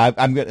 yeah,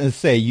 I'm going to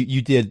say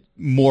you did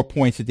more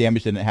points of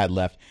damage than it had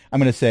left. I'm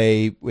going to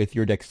say with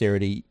your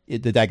dexterity,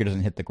 the dagger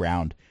doesn't hit the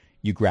ground.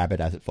 You grab it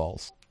as it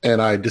falls.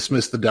 And I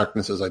dismiss the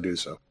darkness as I do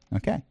so.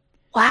 Okay.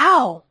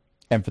 Wow.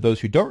 And for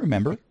those who don't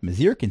remember,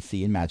 Mizir can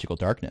see in magical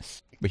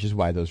darkness, which is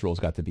why those rolls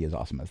got to be as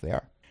awesome as they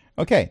are.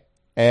 Okay.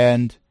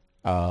 And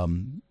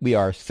we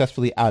are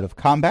successfully out of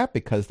combat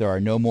because there are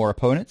no more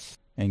opponents.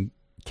 And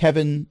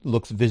Kevin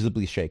looks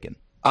visibly shaken.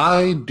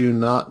 I do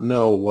not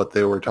know what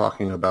they were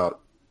talking about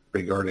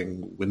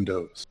regarding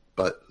windows,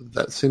 but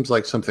that seems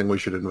like something we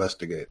should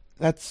investigate.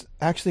 That's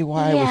actually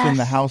why I was in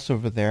the Yes. house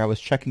over there. I was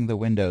checking the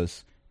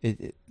windows. I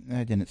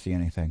didn't see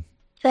anything.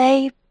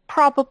 They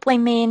probably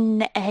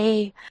mean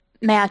a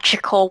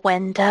magical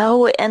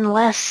window,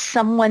 unless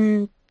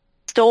someone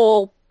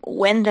stole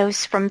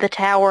windows from the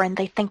tower and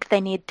they think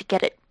they need to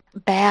get it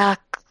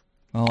back.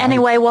 Well,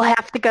 Anyway, we'll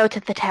have to go to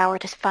the tower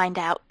to find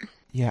out.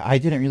 I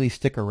didn't really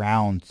stick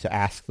around to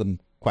ask them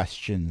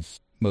questions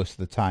most of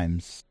the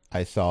times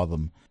I saw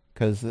them.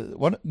 Because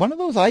one of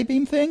those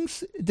I-beam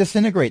things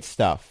disintegrates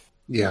stuff.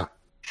 Yeah.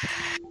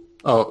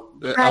 Oh,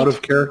 Right. out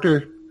of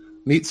character?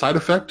 Neat side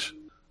effect?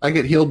 I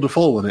get healed to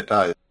full when it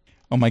dies.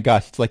 Oh my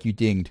gosh, it's like you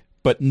dinged.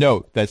 But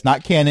no, that's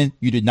not canon.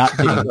 You did not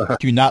ding.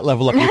 Do not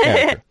level up your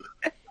character.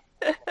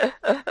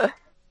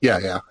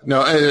 Yeah.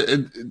 No,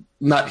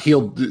 not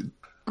healed.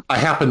 I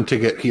happen to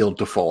get healed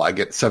to full. I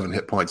get 7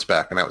 hit points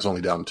back, and I was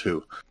only down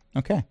 2.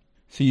 Okay.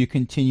 So you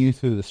continue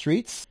through the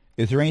streets.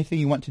 Is there anything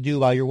you want to do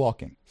while you're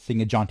walking?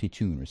 Sing a jaunty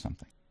tune or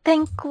something?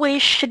 Think we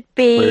should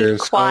be We're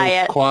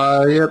quiet. so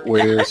quiet.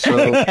 We're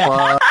so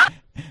quiet.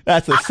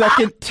 That's the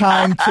second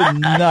time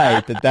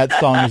tonight that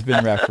song has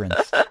been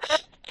referenced.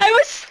 I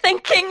was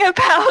thinking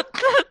about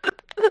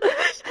the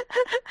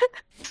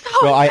song,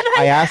 Well, I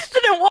but asked-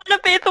 didn't want to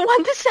be the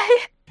one to say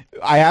it.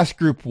 I asked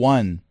Group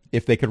 1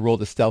 if they could roll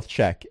the stealth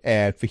check,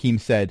 and Fahim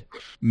said,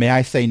 "May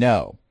I say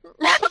no?"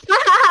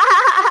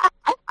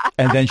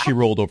 And then she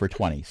rolled over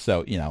 20,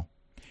 so,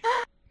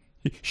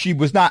 She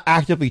was not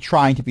actively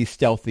trying to be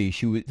stealthy.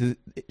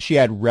 She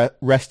had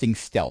resting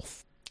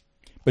stealth.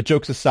 But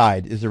jokes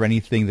aside, is there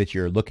anything that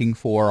you're looking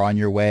for on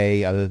your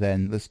way other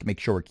than let's make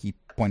sure we keep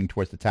pointing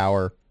towards the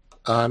tower?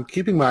 I'm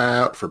keeping my eye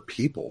out for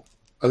people.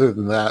 Other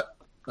than that,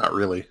 not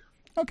really.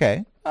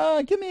 Okay.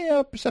 Give me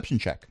a perception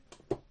check.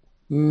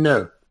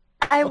 No.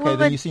 I Okay, would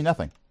then you see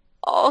nothing.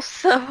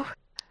 also...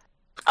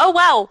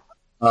 Oh,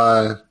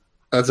 wow.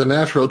 That's a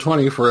natural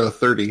 20 for a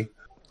 30.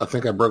 I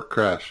think I broke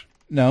Crash.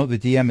 No, the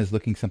DM is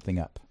looking something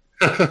up.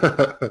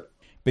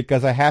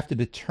 Because I have to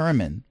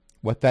determine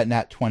what that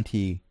nat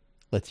 20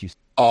 lets you see.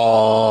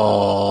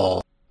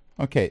 Oh.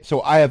 Okay,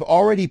 so I have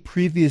already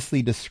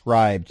previously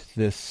described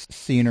this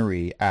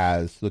scenery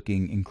as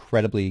looking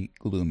incredibly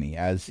gloomy,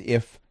 as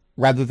if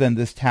rather than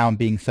this town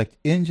being sucked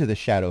into the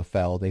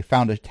Shadowfell, they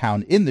found a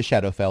town in the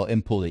Shadowfell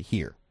and pulled it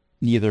here,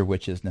 neither of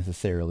which is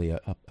necessarily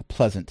a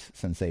pleasant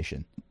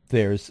sensation.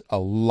 There's a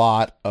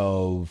lot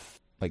of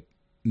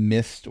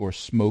mist or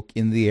smoke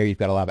in the air. You've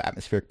got a lot of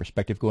atmospheric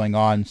perspective going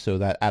on, so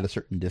that at a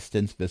certain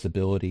distance,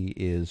 visibility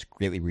is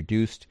greatly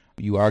reduced.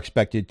 You are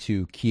expected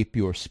to keep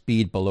your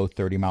speed below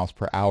 30 miles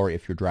per hour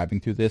if you're driving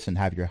through this and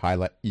have your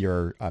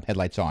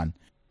headlights on.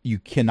 You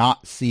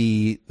cannot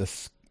see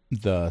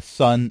the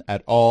sun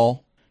at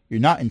all.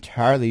 You're not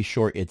entirely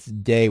sure it's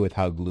day with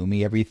how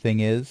gloomy everything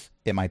is.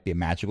 It might be a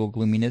magical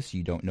gloominess.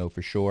 You don't know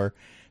for sure.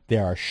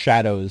 There are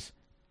shadows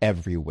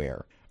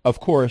everywhere. Of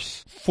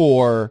course,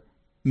 for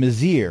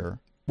Mizir,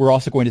 we're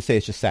also going to say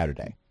it's just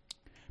Saturday,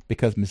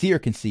 because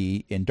Mizir can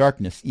see in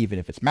darkness even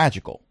if it's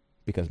magical,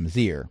 because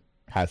Mizir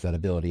has that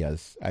ability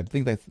as, I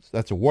think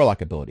that's a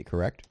warlock ability,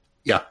 correct?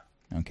 Yeah.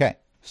 Okay.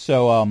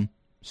 So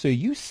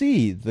you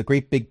see the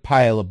great big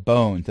pile of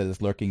bones that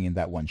is lurking in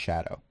that one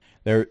shadow.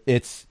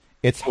 It's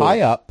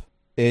high up.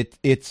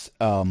 It's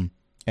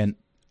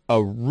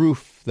a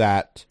roof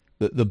that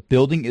the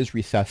building is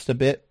recessed a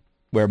bit,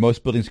 where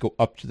most buildings go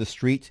up to the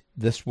street.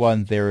 This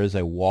one, there is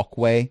a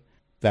walkway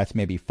that's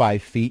maybe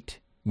 5 feet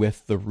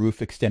with the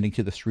roof extending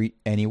to the street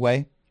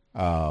anyway,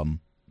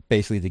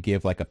 basically to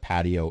give like a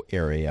patio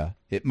area.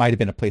 It might have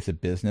been a place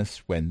of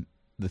business when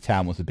the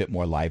town was a bit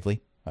more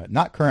lively.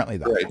 Not currently,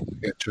 though.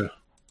 Right.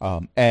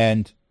 Gotcha.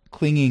 And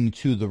clinging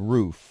to the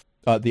roof,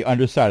 the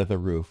underside of the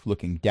roof,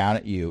 looking down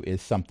at you,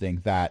 is something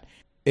that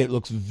it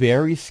looks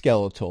very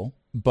skeletal,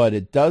 but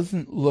it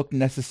doesn't look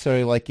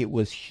necessarily like it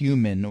was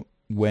human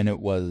when it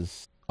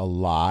was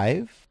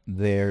alive.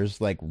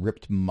 There's like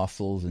ripped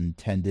muscles and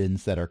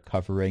tendons that are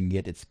covering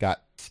it. It's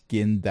got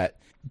skin that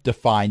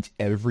defines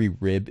every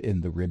rib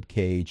in the rib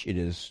cage. It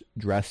is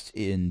dressed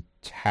in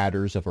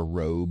tatters of a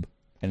robe,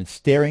 and it's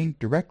staring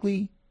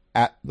directly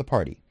at the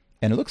party.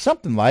 And it looks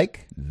something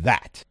like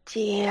that.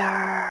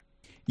 Dear.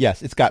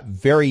 Yes, it's got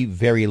very,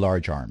 very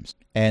large arms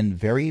and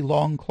very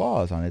long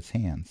claws on its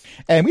hands.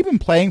 And we've been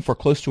playing for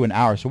close to an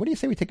hour, so what do you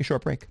say we take a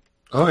short break?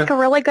 Okay. A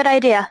really good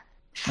idea.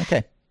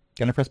 Okay,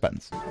 gonna press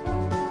buttons.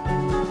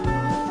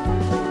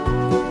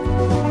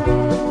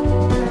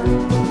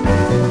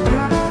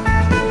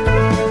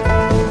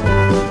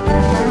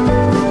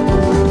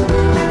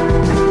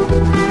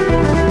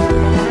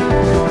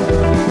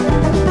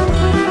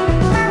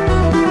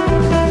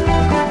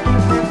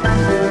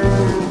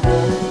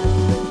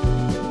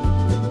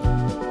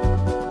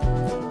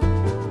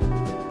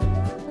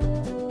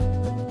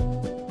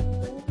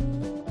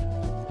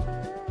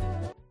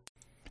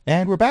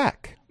 And we're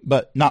back,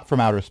 but not from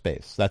outer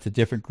space. That's a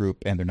different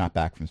group, and they're not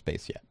back from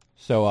space yet.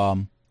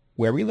 So,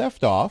 where we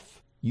left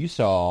off, you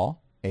saw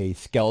a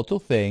skeletal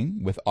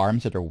thing with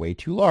arms that are way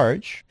too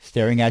large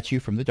staring at you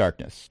from the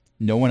darkness.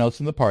 No one else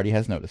in the party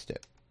has noticed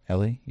it.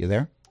 Ellie, you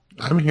there?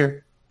 I'm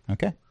here.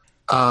 Okay.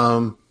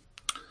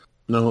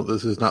 No,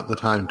 this is not the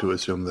time to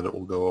assume that it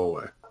will go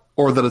away.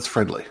 Or that it's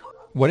friendly.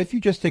 What if you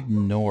just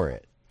ignore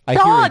it? I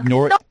Dog, hear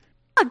ignore it.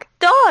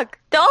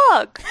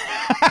 Dog.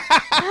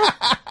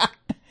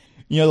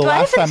 You know, the Do I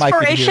last have time I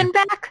could hear... inspiration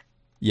back?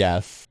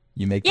 Yes,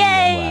 you make me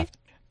Yay! laugh.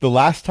 The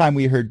last time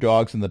we heard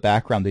dogs in the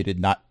background, they did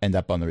not end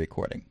up on the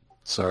recording.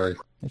 Sorry.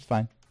 It's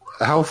fine.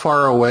 How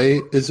far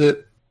away is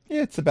it?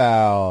 It's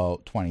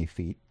about 20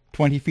 feet.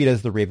 20 feet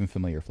as the Raven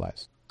Familiar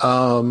flies.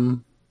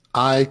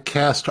 I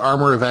cast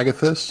Armor of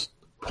Agathis,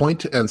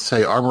 point and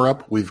say, armor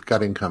up, we've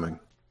got incoming.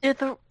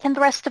 Can the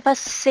rest of us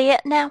see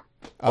it now?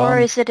 Or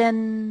is it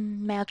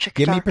in magic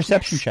Give me darkness?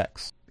 perception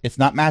checks. It's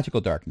not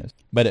magical darkness,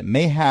 but it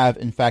may have,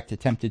 in fact,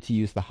 attempted to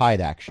use the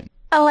hide action.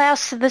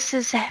 Alas, this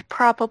is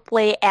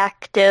probably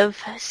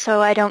active,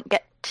 so I don't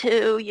get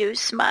to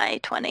use my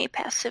 20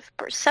 passive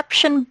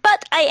perception,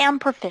 but I am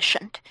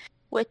proficient,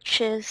 which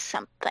is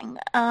something.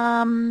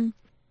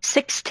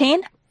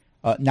 16?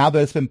 Now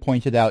that it's been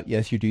pointed out,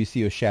 yes, you do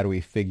see a shadowy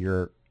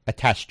figure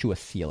attached to a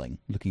ceiling,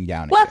 looking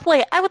down at you.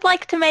 Lovely. I would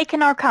like to make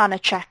an Arcana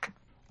check.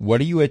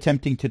 What are you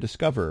attempting to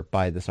discover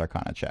by this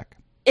Arcana check?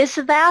 Is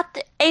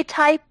that a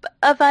type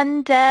of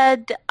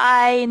undead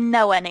I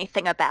know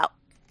anything about?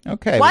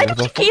 Okay. Why well,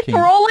 do you level keep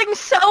 14. rolling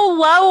so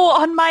low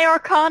on my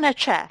Arcana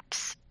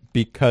checks?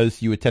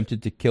 Because you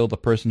attempted to kill the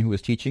person who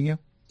was teaching you?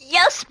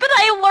 Yes, but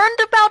I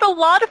learned about a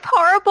lot of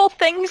horrible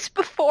things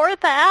before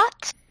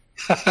that.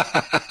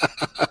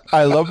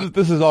 I love that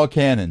this is all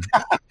canon.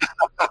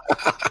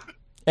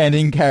 And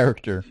in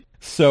character.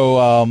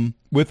 So,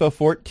 with a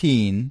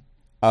 14,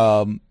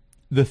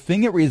 the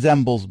thing it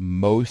resembles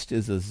most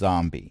is a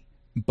zombie.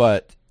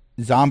 But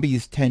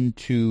zombies tend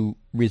to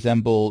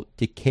resemble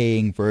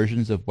decaying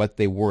versions of what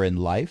they were in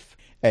life,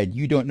 and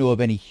you don't know of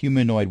any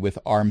humanoid with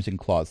arms and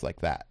claws like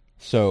that.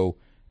 So,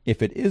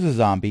 if it is a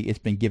zombie, it's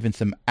been given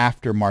some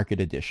aftermarket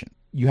addition.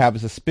 You have a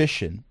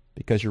suspicion,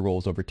 because your roll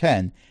is over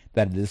 10,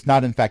 that it is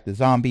not in fact a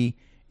zombie.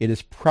 It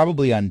is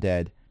probably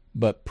undead,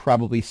 but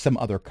probably some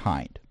other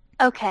kind.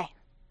 Okay.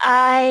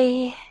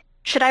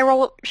 Should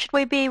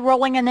we be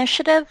rolling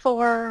initiative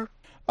or?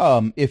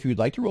 If you'd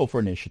like to roll for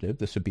initiative,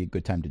 this would be a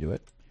good time to do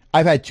it.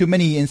 I've had too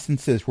many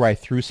instances where I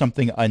threw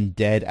something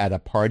undead at a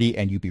party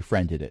and you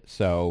befriended it.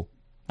 So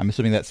I'm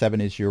assuming that 7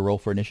 is your roll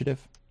for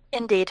initiative?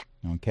 Indeed.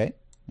 Okay.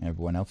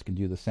 Everyone else can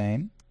do the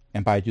same.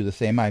 And by do the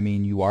same, I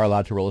mean you are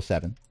allowed to roll a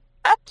 7.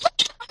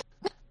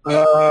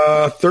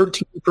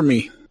 13 for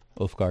me.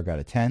 Ulfgar got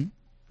a 10.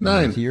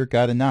 9. Tyr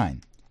got a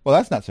 9. Well,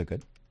 that's not so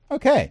good.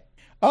 Okay.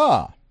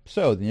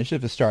 So the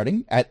initiative is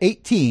starting. At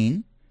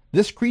 18,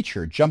 this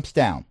creature jumps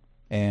down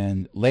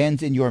and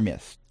lands in your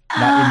midst.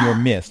 Not in your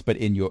midst, but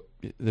in your...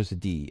 There's a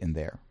D in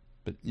there.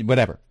 But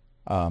whatever.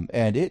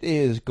 And it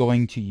is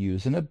going to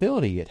use an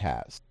ability it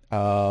has.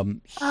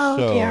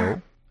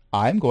 Dear.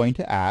 I'm going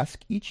to ask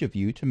each of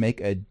you to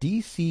make a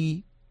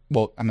DC...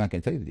 Well, I'm not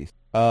going to tell you the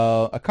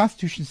DC. A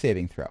Constitution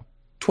saving throw.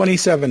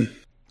 27.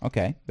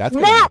 Okay, that's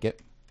going to make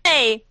it.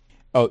 Hey.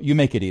 Oh, you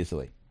make it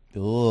easily.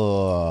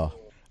 Ugh.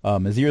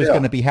 Azira's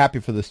going to be happy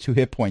for those 2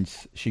 hit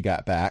points she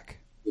got back.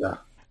 Yeah.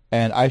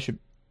 And I should...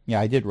 Yeah,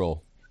 I did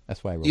roll.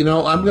 That's why I rolled. You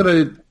know, I'm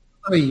going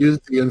to use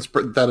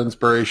that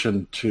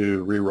inspiration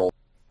to reroll.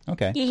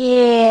 Okay.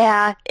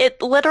 Yeah,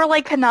 it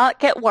literally cannot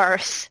get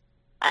worse.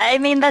 I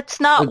mean, that's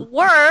not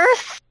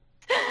worth.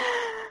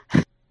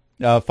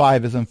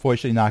 5 is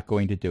unfortunately not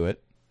going to do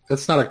it.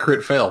 That's not a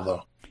crit fail,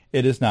 though.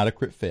 It is not a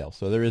crit fail,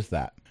 so there is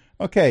that.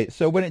 Okay,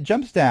 so when it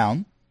jumps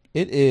down,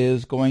 it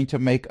is going to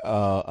make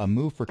a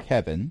move for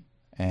Kevin,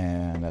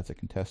 and that's a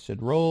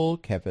contested roll.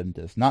 Kevin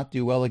does not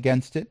do well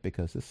against it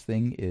because this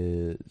thing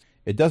is...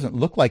 It doesn't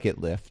look like it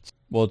lifts.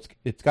 Well,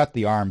 it's got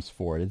the arms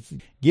for it.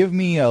 Give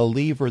me a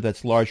lever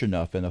that's large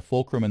enough and a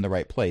fulcrum in the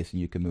right place, and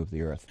you can move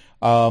the earth.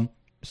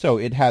 So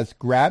it has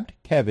grabbed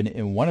Kevin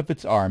in one of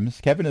its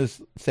arms. Kevin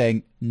is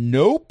saying,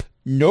 nope,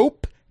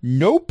 nope,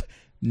 nope,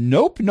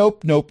 nope,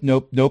 nope, nope,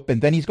 nope, nope,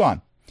 and then he's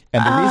gone.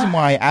 And the reason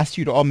why I asked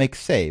you to all make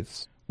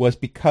saves was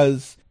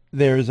because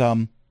there is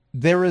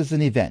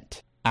an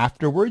event.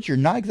 Afterwards, you're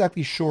not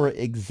exactly sure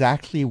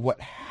exactly what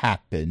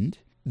happened.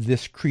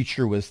 This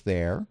creature was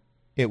there.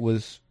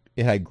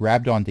 It had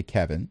grabbed onto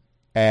Kevin,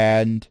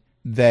 and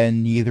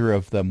then neither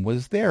of them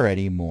was there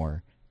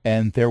anymore.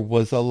 And there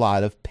was a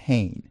lot of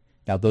pain.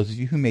 Now, those of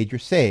you who made your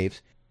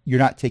saves, you're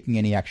not taking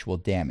any actual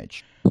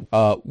damage.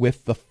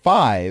 With the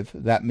 5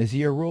 that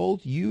Mazir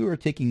rolled, you are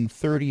taking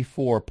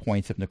 34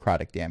 points of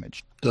necrotic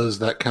damage. Does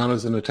that count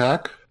as an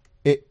attack?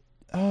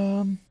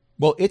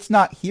 Well, it's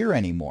not here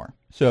anymore.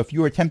 So if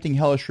you were attempting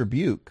Hellish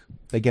Rebuke,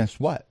 against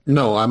what?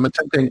 No, I'm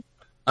attempting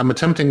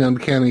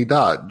Uncanny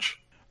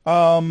Dodge.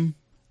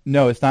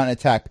 No, it's not an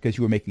attack because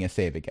you were making a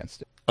save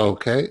against it.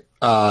 Okay.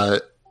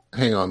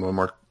 Hang on,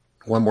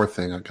 one more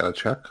thing I gotta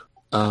check.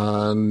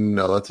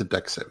 No, that's a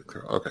dex saving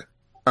throw. Okay.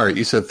 All right,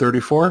 you said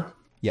 34?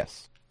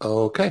 Yes.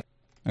 Okay.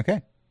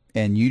 Okay.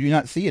 And you do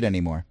not see it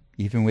anymore,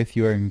 even with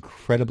your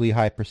incredibly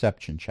high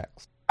perception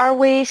checks. Are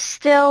we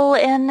still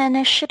in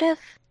initiative?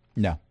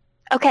 No.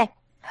 Okay.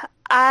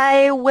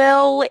 I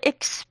will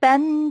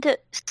expend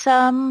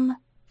some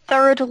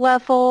 3rd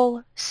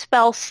level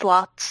spell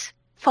slots.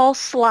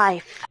 False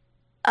Life.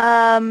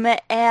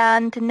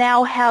 And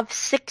now have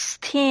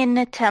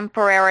 16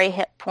 temporary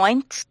hit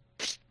points.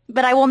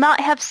 But I will not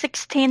have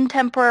 16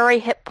 temporary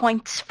hit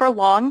points for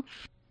long,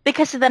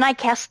 because then I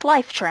cast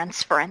Life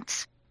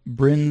Transference.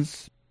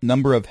 Bryn's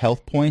number of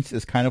health points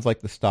is kind of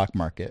like the stock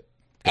market.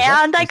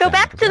 And I go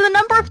back to the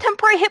number of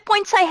temporary hit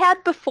points I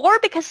had before,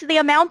 because the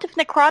amount of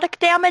necrotic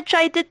damage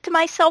I did to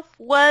myself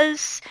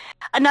was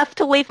enough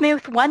to leave me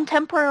with 1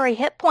 temporary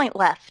hit point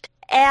left.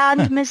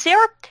 And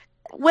Mizir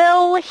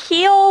will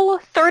heal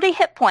 30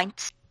 hit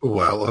points.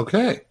 Well,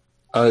 okay.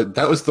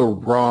 That was the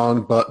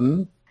wrong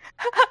button.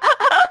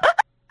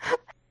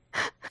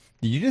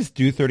 Did you just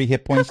do 30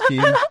 hit points to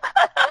you?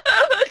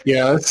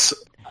 Yes.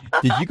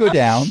 Did you go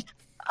down?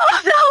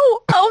 Oh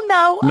no! Oh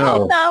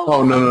no! No.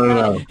 Oh no! Oh,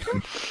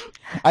 no.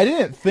 I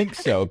didn't think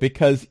so,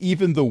 because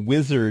even the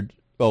wizard...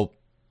 Well,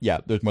 yeah,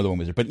 there's more than one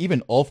wizard, but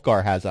even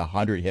Ulfgar has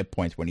 100 hit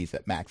points when he's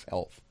at max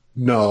health.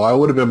 No, I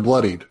would have been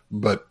bloodied,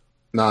 but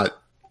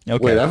not...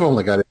 Okay. Wait, I've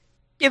only got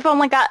You've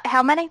only got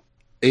how many?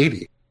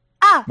 80.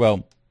 Ah,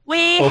 Well,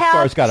 we Ulfgar's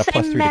have got a same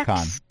plus 3 to max.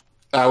 con.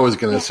 I was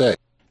going to say.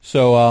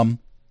 So,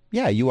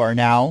 yeah, you are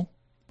now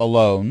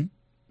alone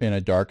in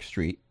a dark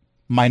street,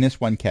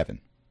 minus 1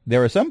 Kevin.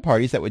 There are some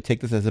parties that would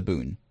take this as a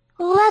boon.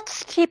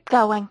 Let's keep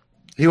going.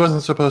 He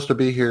wasn't supposed to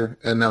be here,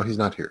 and now he's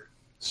not here.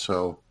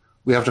 So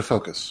we have to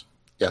focus.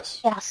 Yes.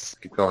 Yes.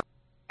 Keep going.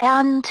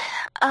 And,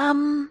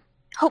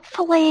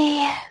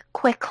 hopefully,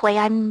 quickly,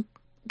 I'm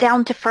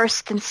down to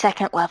 1st and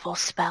 2nd level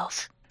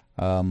spells.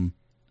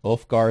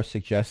 Ulfgar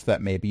suggests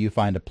that maybe you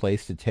find a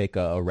place to take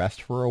a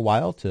rest for a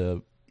while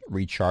to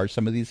recharge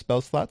some of these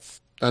spell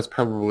slots. That's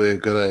probably a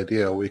good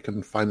idea. We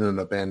can find an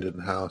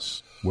abandoned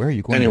house. Where are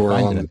you going Anywhere to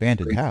find along an the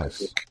abandoned street, I house?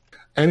 think.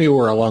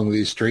 Anywhere along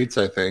these streets,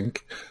 I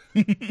think.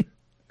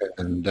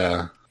 And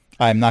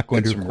I'm not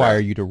going Get to some require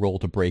rest. you to roll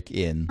to break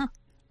in.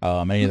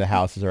 Many of the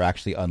houses are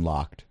actually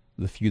unlocked.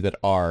 The few that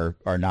are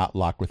not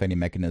locked with any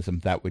mechanism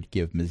that would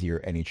give Mizir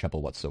any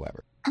trouble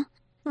whatsoever.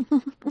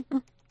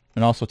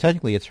 And also,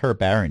 technically, it's her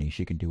barony.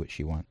 She can do what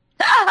she wants.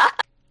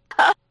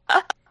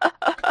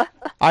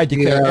 I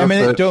declare Yeah,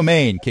 eminent but-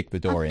 domain. Kick the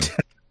door in.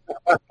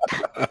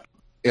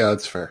 yeah,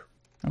 that's fair.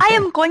 I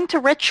am going to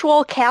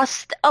ritual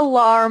cast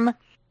Alarm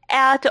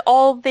at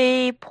all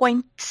the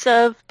points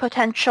of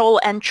potential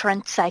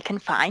entrance I can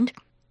find.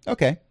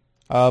 Okay.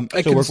 I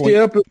so can we're stay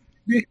going. up.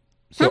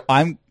 So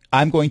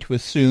I'm going to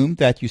assume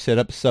that you set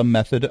up some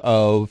method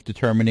of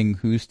determining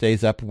who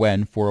stays up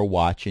when for a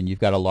watch, and you've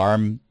got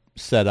alarm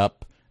set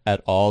up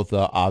at all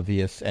the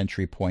obvious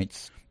entry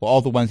points. Well,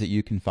 all the ones that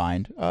you can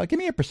find. Give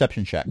me a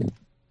perception check.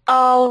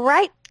 All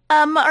right.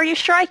 Are you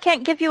sure I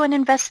can't give you an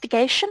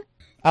investigation?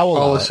 I'll I'll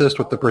allow it. assist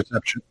with the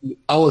perception.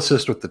 I'll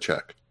assist with the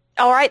check.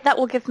 All right, that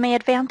will give me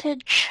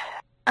advantage.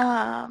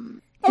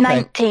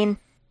 19.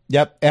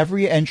 Yep.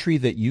 Every entry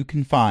that you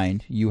can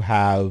find, you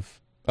have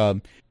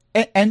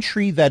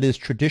entry that is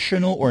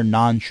traditional or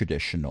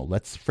non-traditional.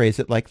 Let's phrase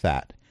it like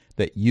that.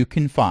 That you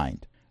can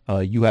find.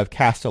 You have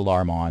cast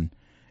alarm on.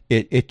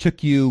 It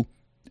took you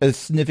a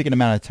significant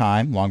amount of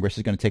time. Long rest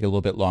is going to take a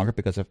little bit longer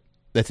because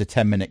that's a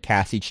 10-minute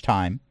cast each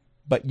time.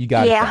 But you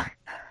got Yeah. it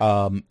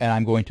done. And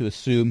I'm going to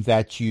assume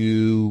that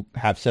you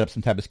have set up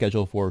some type of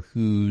schedule for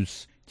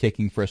who's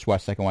taking first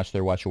watch, second watch,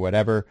 third watch, or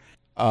whatever.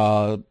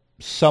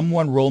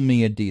 Someone roll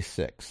me a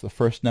d6. The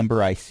first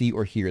number I see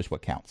or hear is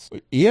what counts.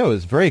 EO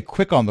is very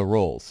quick on the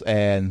rolls,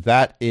 and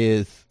that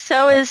is...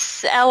 So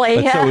is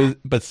Ellie.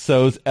 But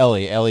so's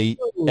Ellie. Ellie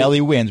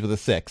wins with a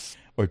 6.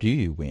 Or do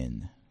you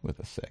win with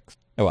a 6?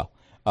 Oh, well.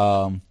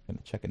 Gonna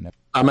check it now.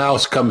 A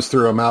mouse comes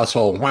through a mouse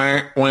hole.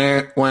 Wah,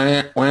 wah,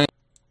 wah, wah.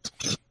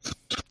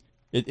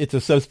 It's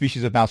a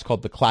subspecies of mouse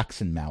called the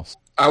klaxon mouse.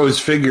 I was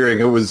figuring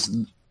it was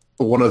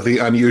one of the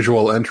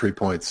unusual entry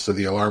points to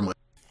the alarm went.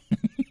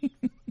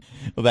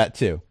 Well, that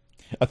too.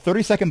 A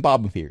 30-second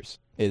bob appears.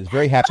 It is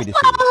very happy to see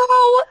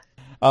you.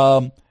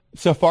 Oh!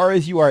 So far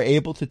as you are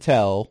able to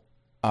tell,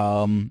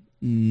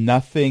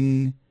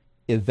 nothing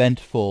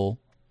eventful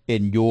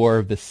in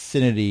your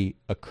vicinity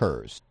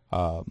occurs.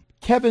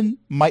 Kevin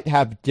might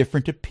have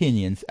different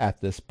opinions at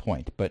this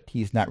point, but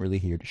he's not really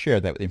here to share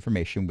that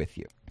information with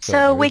you. So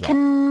there we is that.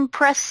 can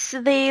press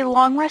the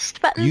long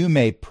rest button? You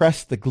may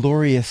press the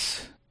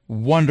glorious,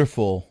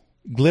 wonderful,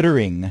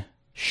 glittering,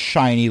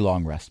 shiny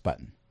long rest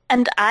button.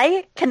 And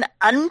I can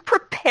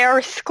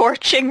unprepare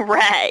Scorching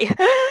Ray.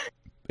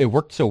 It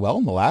worked so well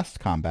in the last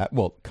combat.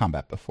 Well,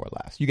 combat before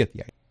last. You get the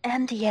idea.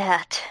 And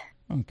yet...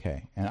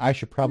 Okay, and I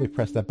should probably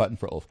press that button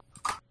for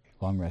Ulfgar.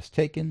 Long rest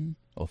taken.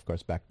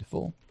 Ulfgar's back to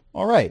full.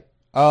 All right.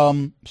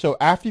 So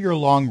after your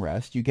long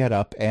rest, you get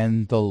up,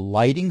 and the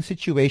lighting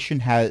situation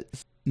has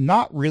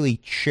not really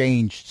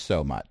changed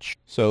so much.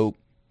 So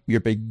you're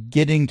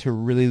beginning to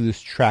really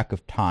lose track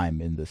of time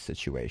in this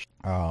situation.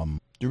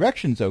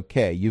 Direction's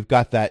okay. You've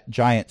got that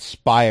giant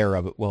spire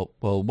of it. Well,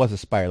 it was a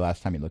spire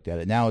last time you looked at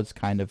it. Now it's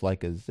kind of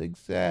like a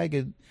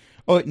zigzag.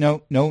 Oh,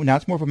 no. Now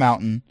it's more of a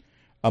mountain.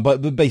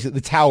 But basically,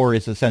 the tower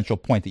is the central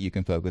point that you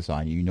can focus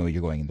on. You know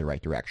you're going in the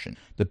right direction.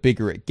 The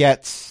bigger it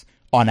gets,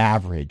 on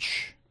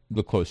average,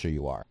 the closer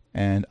you are.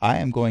 And I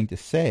am going to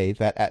say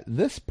that at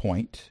this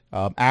point,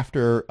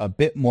 after a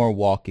bit more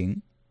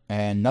walking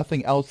and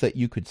nothing else that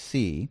you could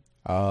see,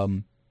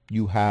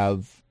 you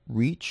have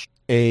reached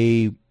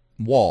a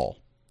wall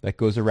that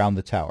goes around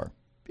the tower.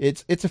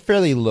 It's a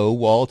fairly low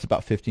wall. It's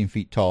about 15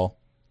 feet tall.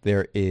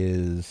 There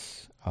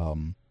is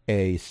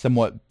a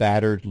somewhat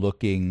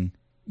battered-looking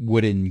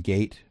wooden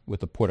gate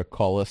with a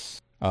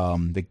portcullis.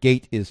 The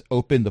gate is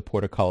open. The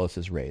portcullis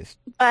is raised.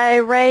 By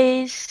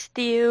raised,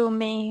 do you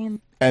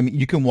mean? I mean,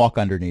 you can walk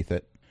underneath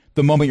it.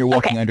 The moment you're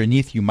walking Okay.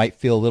 underneath, you might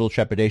feel a little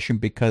trepidation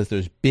because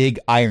there's big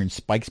iron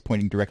spikes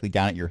pointing directly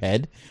down at your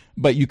head,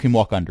 but you can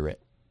walk under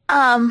it.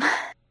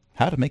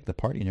 How to make the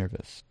party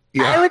nervous.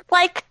 I would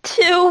like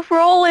to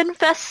roll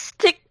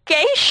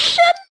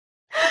investigation.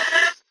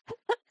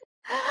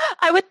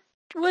 I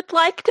would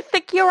like to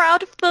figure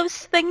out if those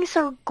things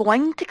are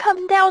going to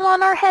come down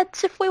on our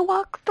heads if we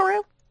walk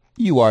through.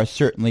 You are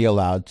certainly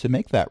allowed to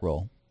make that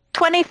roll.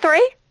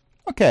 23?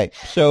 Okay,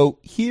 so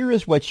here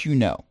is what you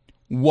know.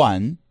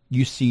 1,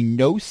 you see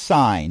no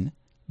sign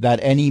that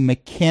any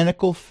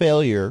mechanical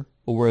failure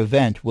or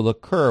event will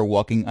occur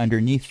walking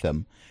underneath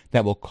them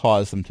that will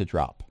cause them to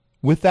drop.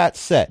 With that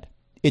said,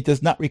 it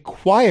does not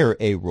require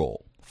a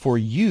roll for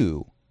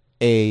you,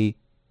 a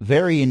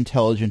very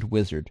intelligent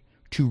wizard,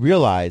 to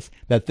realize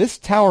that this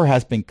tower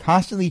has been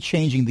constantly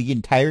changing the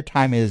entire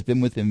time it has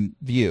been within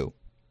view.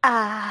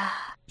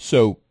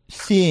 So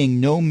seeing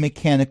no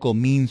mechanical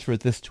means for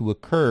this to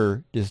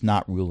occur does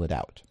not rule it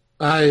out.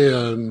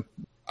 I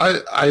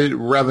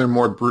rather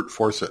more brute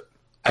force it.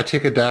 I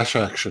take a dash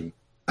action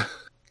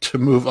to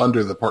move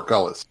under the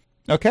portcullis.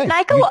 Okay. Can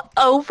I go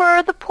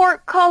over the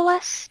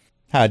portcullis?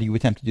 How do you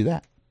attempt to do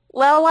that?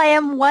 Well, I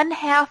am one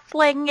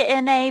halfling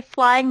in a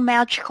flying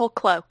magical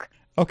cloak.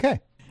 Okay.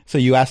 So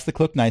you ask the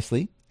cloak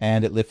nicely,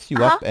 and it lifts you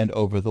Uh-huh. up and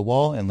over the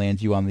wall and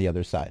lands you on the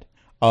other side.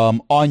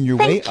 On your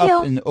way Thank you.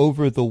 up and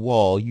over the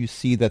wall, you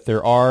see that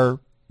there are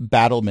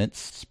battlements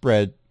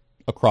spread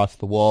across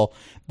the wall.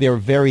 They're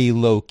very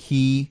low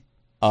key.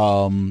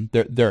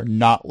 They're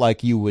not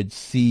like you would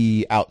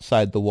see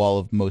outside the wall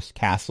of most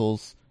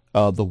castles.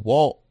 The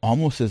wall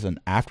almost is an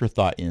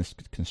afterthought in its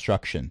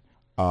construction.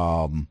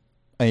 I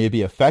mean, it'd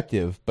be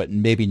effective, but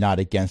maybe not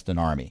against an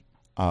army.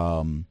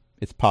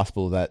 It's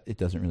possible that it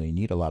doesn't really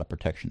need a lot of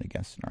protection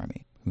against an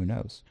army. Who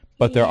knows?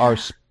 But there are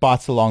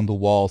spots along the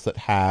walls that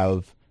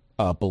have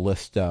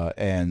ballista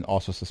and all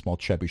sorts of small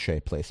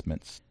trebuchet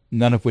placements,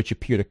 none of which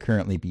appear to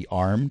currently be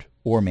armed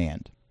or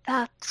manned.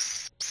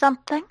 That's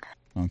something.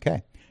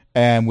 Okay.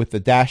 And with the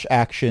dash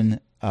action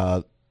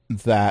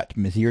that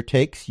Mizir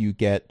takes, you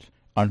get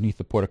underneath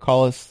the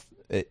portcullis.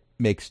 It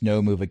makes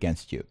no move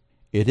against you.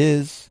 It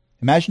is,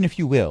 imagine if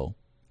you will,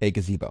 a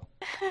gazebo.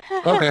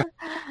 Okay.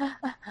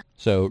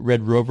 So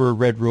Red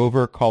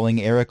Rover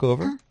calling Eric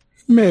over.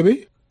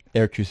 Maybe.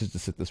 Eric chooses to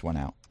sit this one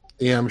out.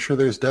 Yeah, I'm sure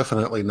there's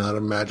definitely not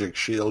a magic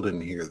shield in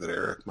here that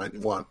Eric might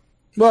want.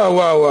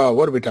 Whoa.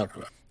 What are we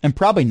talking about? And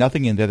probably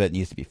nothing in there that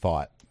needs to be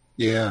fought.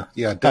 Yeah,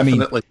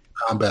 definitely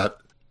combat.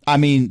 I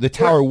mean, the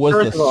tower was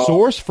First the of all-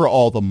 source for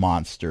all the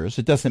monsters.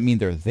 It doesn't mean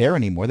they're there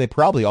anymore. They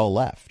probably all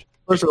left.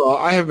 First of all,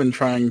 I have been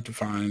trying to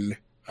find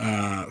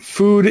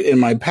food in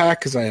my pack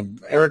because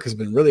Eric has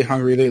been really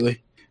hungry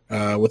lately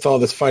with all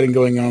this fighting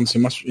going on. So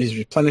he's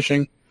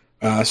replenishing.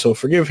 So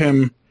forgive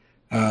him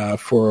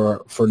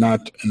for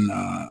not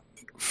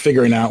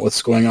figuring out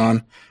what's going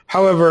on.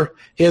 However,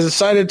 he has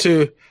decided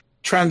to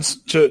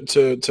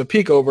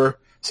peek over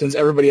since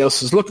everybody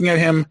else is looking at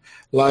him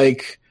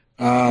like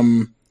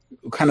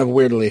kind of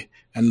weirdly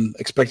and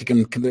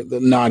expecting him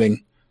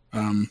nodding.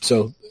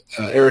 So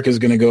Eric is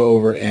going to go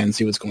over and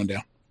see what's going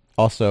down.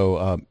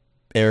 Also,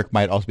 Eric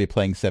might also be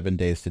playing 7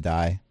 Days to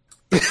Die.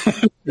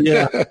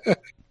 Yeah.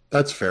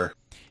 That's fair.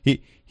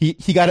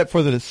 He got it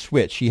for the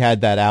Switch. He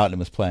had that out and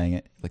was playing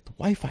it. Like, the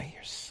Wi-Fi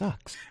here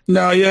sucks.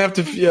 No, you have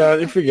to. Yeah,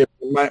 you forget.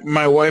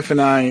 My wife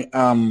and I,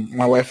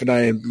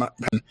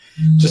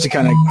 just to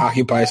kind of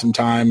occupy some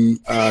time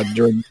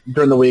during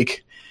the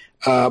week.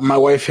 My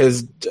wife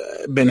has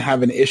been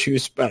having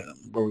issues.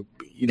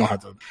 You don't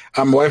have to.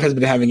 My wife has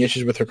been having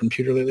issues with her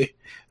computer lately,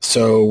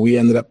 so we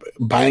ended up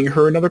buying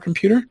her another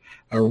computer,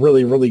 a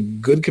really, really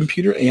good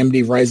computer,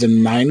 AMD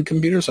Ryzen 9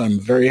 computer. So I'm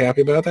very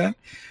happy about that.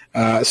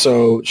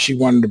 So she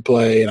wanted to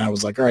play, and I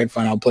was like, all right,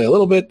 fine, I'll play a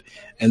little bit.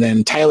 And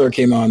then Tyler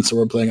came on, so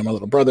we're playing with my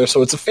little brother.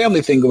 So it's a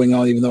family thing going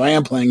on, even though I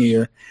am playing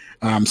here.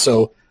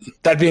 So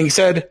that being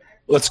said,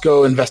 let's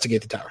go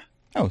investigate the tower.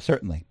 Oh,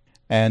 certainly.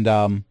 And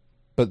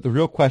but the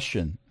real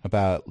question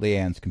about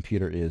Leanne's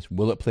computer is,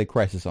 will it play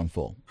Crisis on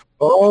full?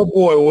 Oh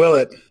boy, will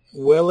it?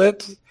 Will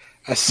it?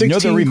 A 16 You know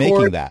they're remaking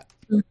core, that.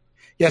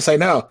 Yes, I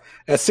know.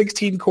 A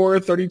 16-core,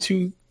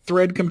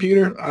 32-thread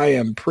computer. I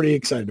am pretty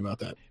excited about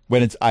that.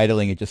 When it's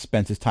idling, it just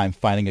spends its time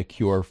finding a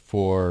cure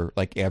for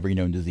like every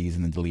known disease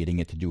and then deleting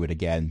it to do it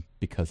again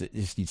because it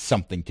just needs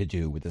something to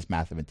do with this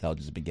massive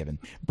intelligence it's been given.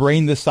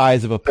 Brain the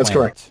size of a plant. That's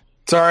correct.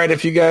 It's all right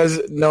if you guys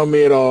know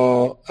me at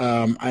all.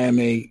 I am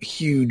a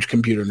huge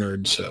computer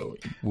nerd, so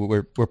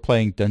We're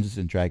playing Dungeons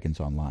and Dragons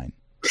online.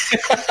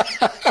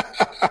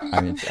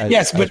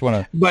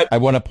 I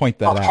want to point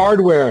that out.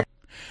 Hardware.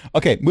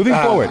 Okay, moving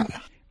forward.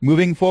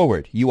 Moving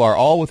forward, you are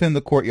all within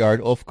the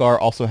courtyard. Ulfgar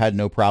also had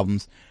no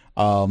problems.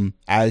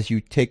 As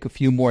you take a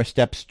few more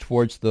steps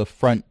towards the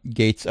front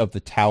gates of the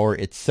tower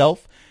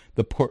itself,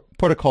 the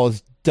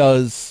portcullis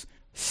does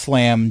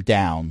slam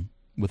down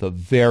with a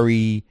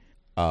very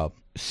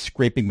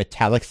scraping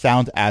metallic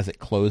sound as it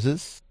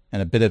closes,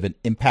 and a bit of an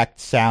impact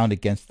sound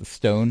against the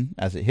stone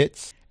as it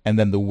hits, and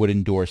then the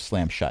wooden door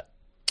slams shut.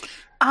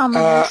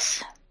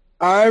 Ominous.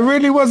 I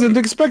really wasn't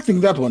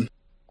expecting that one.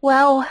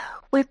 Well,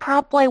 we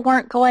probably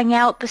weren't going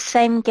out the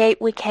same gate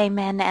we came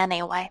in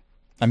anyway.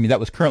 I mean, that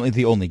was currently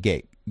the only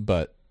gate,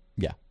 but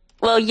yeah.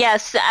 Well,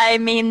 yes, I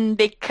mean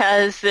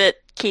because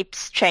it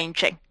keeps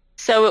changing.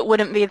 So it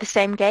wouldn't be the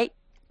same gate?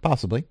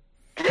 Possibly.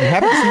 You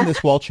haven't seen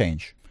this wall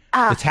change.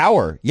 The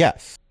tower,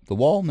 yes. The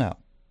wall, no.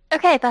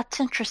 Okay, that's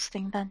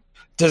interesting then.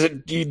 Does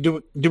it?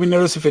 Do we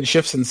notice if it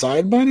shifts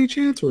inside by any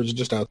chance, or is it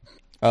just out?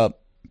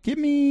 Give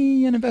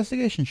me an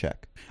investigation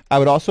check. I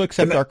would also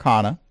accept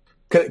Arcana.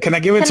 Can I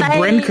give it to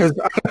Bryn? Because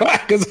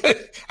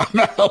I'm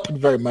not helping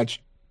very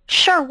much.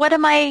 Sure, what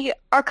am I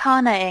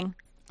Arcana-ing?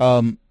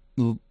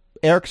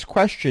 Eric's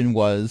question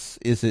was,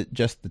 is it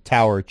just the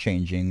tower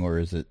changing, or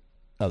is it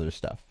other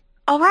stuff?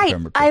 All right,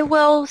 I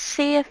will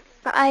see if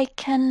I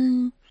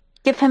can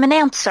give him an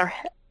answer.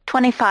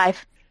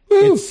 25.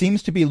 It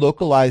seems to be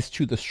localized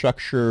to the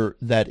structure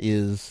that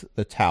is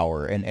the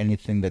tower and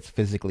anything that's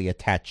physically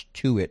attached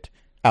to it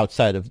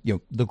outside of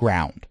the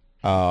ground.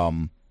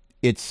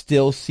 It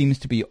still seems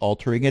to be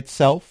altering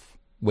itself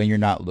when you're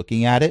not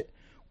looking at it,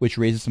 which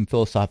raises some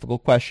philosophical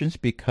questions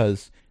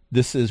because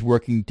this is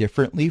working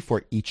differently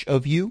for each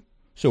of you.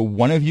 So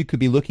one of you could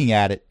be looking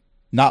at it,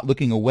 not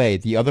looking away.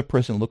 The other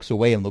person looks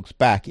away and looks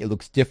back. It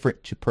looks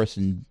different to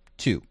person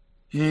 2.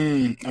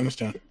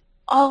 Understand.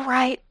 All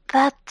right,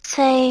 that's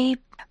a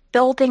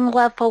building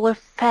level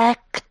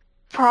effect.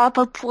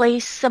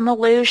 Probably some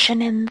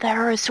illusion in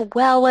there as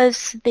well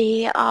as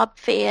the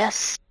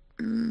obvious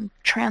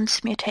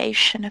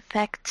transmutation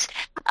effects.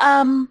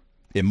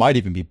 It might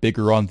even be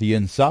bigger on the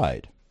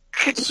inside.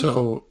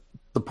 So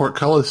the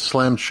portcullis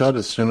slammed shut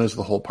as soon as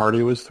the whole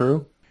party was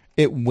through?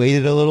 It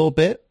waited a little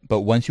bit,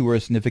 but once you were a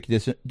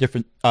significant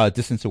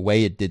distance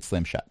away, it did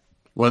slam shut.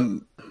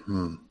 When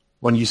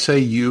you say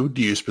you,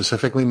 do you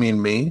specifically mean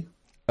me?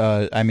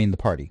 I mean the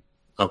party.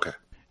 Okay.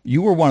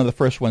 You were one of the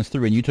first ones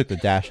through, and you took the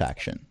dash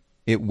action.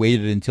 It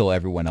waited until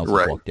everyone else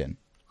walked in.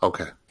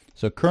 Okay.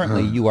 So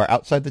currently, you are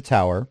outside the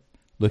tower,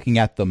 looking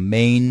at the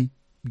main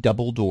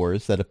double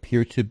doors that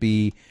appear to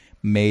be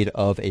made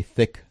of a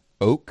thick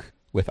oak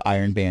with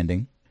iron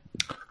banding.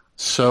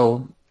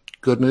 So,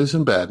 good news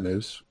and bad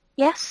news.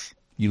 Yes?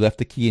 You left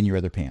the key in your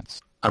other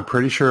pants. I'm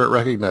pretty sure it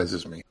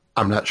recognizes me.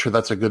 I'm not sure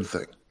that's a good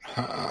thing.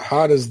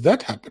 How does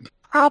that happen?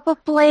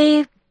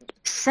 Probably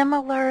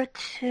similar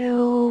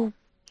to...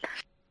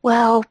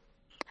 Well,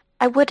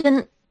 I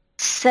wouldn't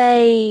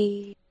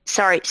say...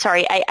 Sorry,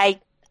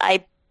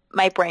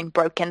 my brain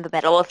broke in the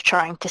middle of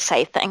trying to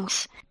say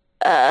things.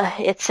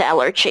 It's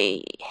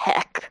allergy,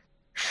 heck.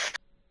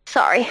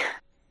 Sorry.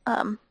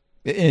 In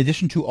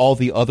addition to all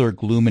the other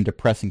gloom and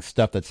depressing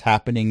stuff that's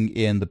happening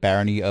in the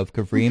barony of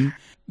Kavrim,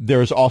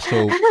 there's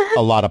also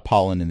a lot of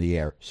pollen in the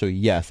air. So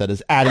yes, that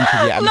is adding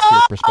to the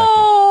atmospheric perspective.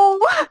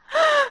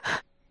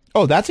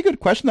 Oh, that's a good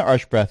question that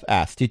Archbreath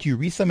asked. Did you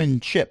resummon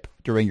Chip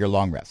during your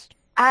long rest?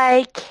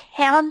 I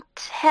can't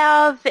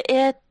have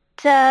it.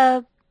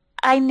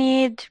 I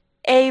need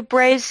a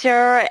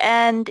brazier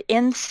and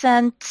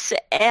incense,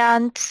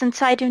 and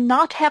since I do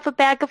not have a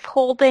bag of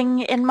holding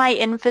in my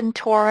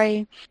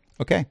inventory...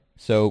 Okay,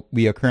 so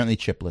we are currently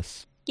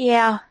chipless.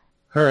 Yeah.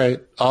 All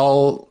right,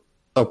 I'll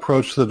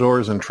approach the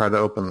doors and try to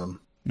open them.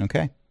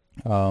 Okay.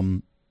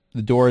 The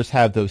doors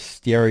have those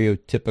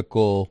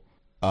stereotypical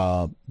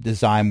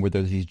design where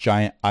there's these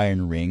giant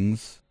iron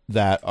rings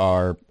that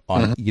are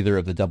on either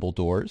of the double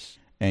doors,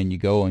 and you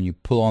go and you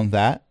pull on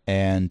that,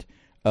 and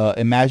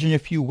imagine,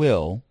 if you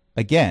will,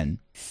 again,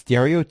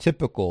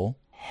 stereotypical,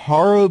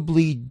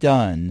 horribly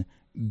done,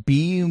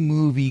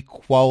 B-movie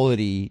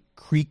quality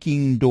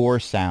creaking door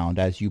sound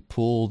as you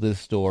pull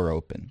this door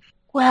open.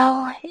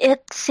 Well,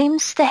 it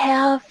seems to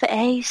have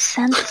a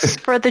sense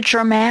for the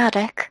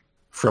dramatic.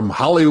 From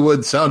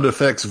Hollywood Sound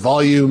Effects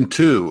Volume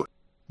 2.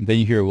 And then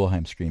you hear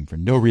Wilhelm scream for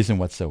no reason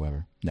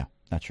whatsoever. No,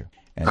 not true.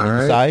 And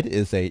inside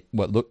is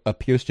what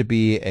appears to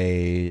be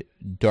a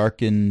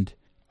darkened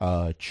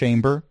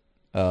chamber.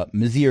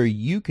 Mizir,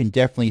 you can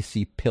definitely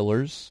see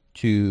pillars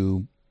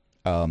to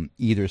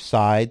either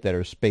side that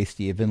are spaced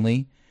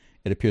evenly.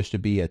 It appears to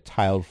be a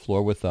tiled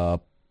floor with a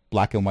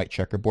black and white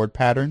checkerboard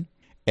pattern,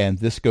 and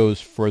this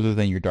goes further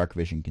than your dark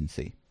vision can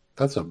see.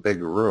 That's a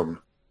big room.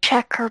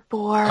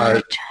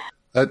 Checkerboard.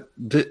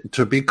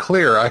 To be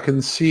clear, I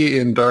can see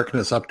in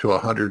darkness up to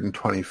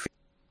 120 feet.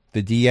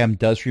 The DM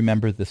does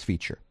remember this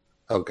feature.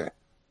 Okay.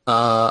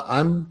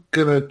 I'm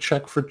going to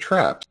check for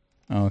traps.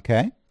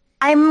 Okay.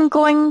 I'm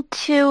going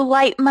to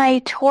light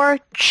my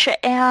torch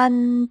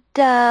and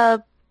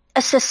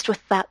assist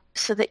with that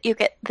so that you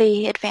get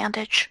the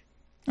advantage.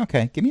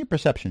 Okay, give me a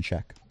perception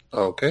check.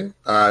 Okay.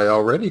 I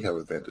already have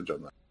advantage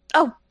on that.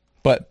 Oh,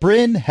 But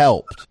Bryn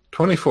helped.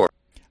 24.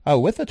 Oh,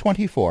 with a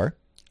 24,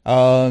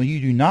 you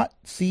do not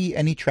see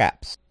any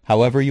traps.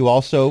 However, you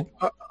also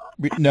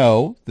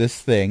know this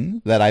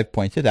thing that I've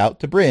pointed out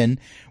to Bryn,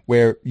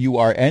 where you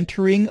are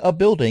entering a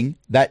building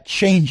that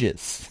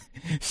changes.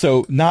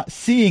 So not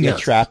seeing a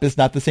Yes. trap is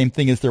not the same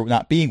thing as there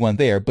not being one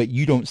there, but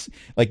you don't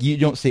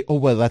say, oh,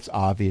 well, that's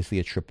obviously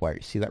a tripwire.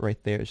 You see that right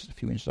there? It's just a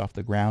few inches off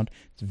the ground.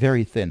 It's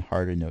very thin,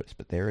 hard to notice,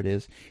 but there it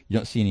is. You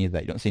don't see any of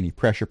that. You don't see any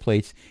pressure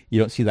plates. You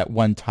don't see that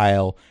one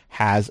tile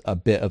has a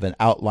bit of an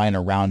outline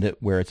around it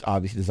where it's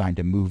obviously designed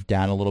to move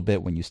down a little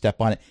bit when you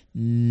step on it.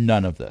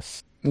 None of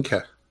this.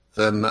 Okay.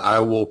 Then I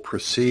will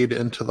proceed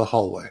into the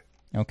hallway.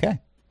 Okay.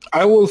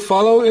 I will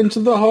follow into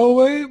the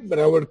hallway, but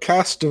I would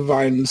cast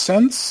Divine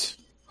Sense.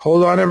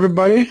 Hold on,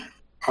 everybody.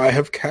 I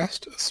have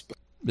cast a spell.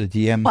 The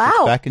DM Wow.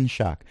 sits back in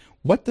shock.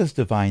 What does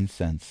Divine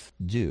Sense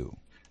do?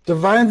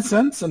 Divine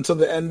Sense, until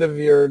the end of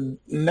your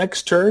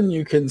next turn,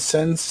 you can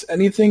sense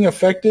anything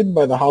affected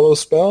by the hollow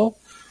spell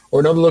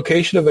or know the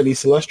location of any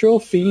celestial,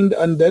 fiend,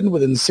 undead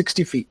within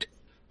 60 feet.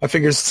 I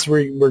figure since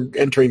we're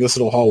entering this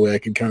little hallway, I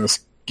can kind of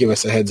give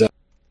us a heads up.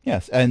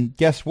 Yes, and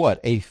guess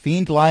what? A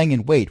fiend lying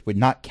in wait would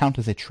not count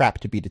as a trap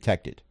to be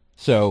detected.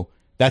 So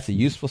that's a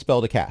useful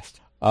spell to cast.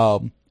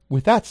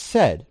 With that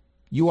said,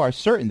 you are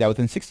certain that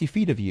within 60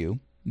 feet of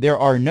you, there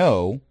are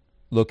no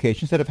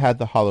locations that have had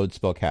the hallowed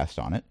spell cast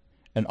on it,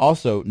 and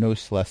also no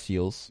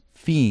celestials,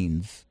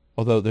 fiends,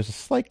 although there's a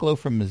slight glow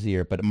from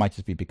Mazir, but it might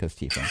just be because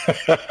Tifa.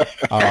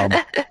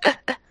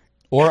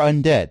 Or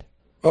undead.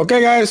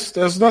 Okay, guys,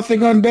 there's nothing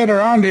undead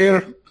around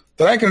here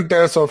that I can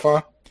tell so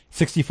far.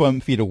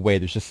 61 feet away,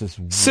 there's just this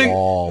Six-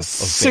 wall of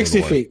 60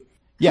 Balor. feet.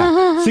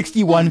 Yeah,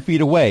 61 feet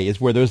away is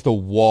where there's the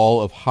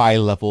wall of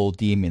high-level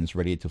demons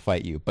ready to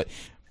fight you. But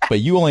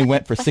you only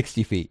went for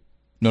 60 feet.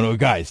 No,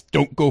 guys,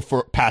 don't go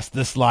past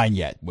this line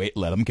yet. Wait,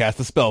 let them cast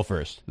the spell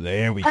first.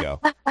 There we go.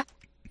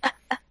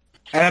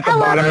 And at the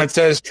bottom it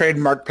says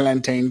trademark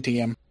plantain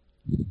TM.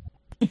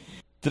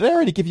 Did I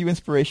already give you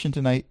inspiration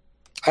tonight?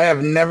 I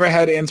have never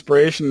had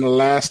inspiration in the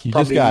last You just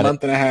probably got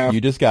month it. and a half, You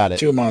just got it.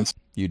 2 months.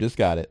 You just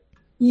got it.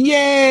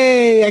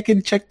 Yay! I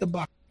can check the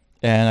box.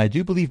 And I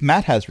do believe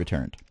Matt has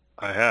returned.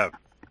 I have.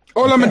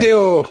 Hola, Okay.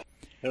 Mateo!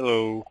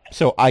 Hello.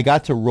 So I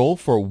got to roll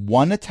for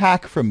one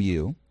attack from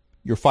you,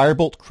 your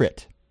firebolt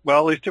crit. Well,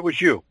 at least it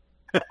was you.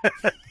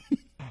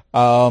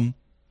 Um,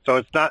 So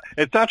it's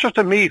not just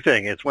a me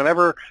thing. It's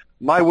whenever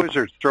my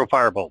wizards throw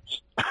firebolts.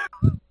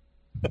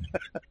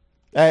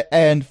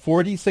 and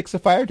 46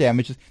 of fire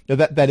damage.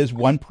 That is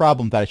one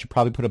problem that I should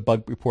probably put a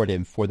bug report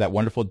in for that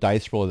wonderful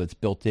dice roller that's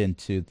built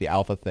into the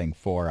alpha thing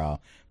for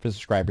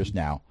subscribers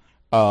now.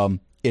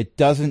 It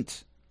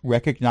doesn't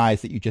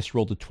recognize that you just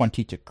rolled a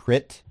 20 to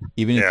crit,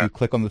 even if Yeah. you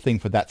click on the thing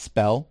for that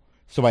spell.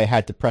 So I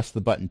had to press the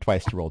button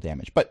twice to roll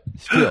damage. But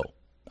still,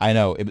 I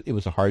know it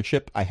was a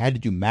hardship. I had to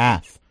do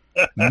math.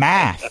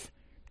 Math.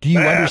 Do you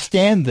Math.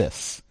 understand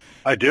this?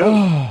 I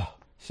do.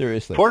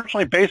 Seriously.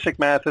 Fortunately, basic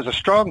math is a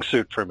strong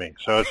suit for me,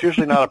 so it's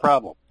usually not a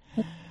problem.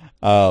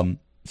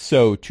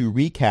 So to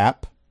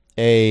recap,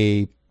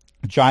 a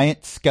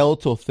giant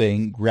skeletal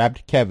thing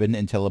grabbed Kevin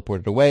and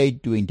teleported away,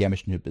 doing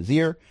damage to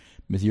Bazir.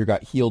 Mazir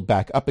got healed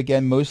back up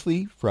again,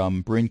 mostly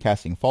from Bryn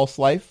casting False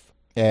Life,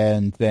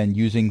 and then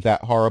using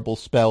that horrible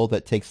spell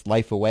that takes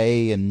life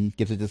away and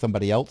gives it to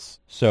somebody else.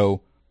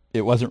 So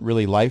it wasn't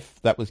really life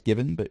that was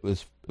given, but it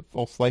was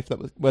false life that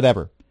was...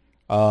 Whatever.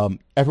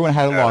 Everyone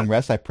had a long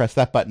rest. I pressed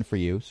that button for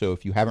you, so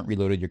if you haven't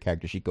reloaded your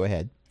character sheet, go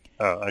ahead.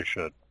 Oh, I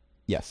should.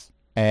 Yes.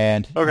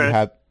 And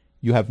Okay.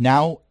 you have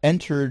now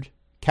entered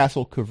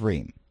Castle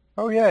Kavrim.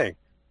 Oh, yay.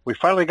 We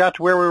finally got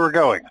to where we were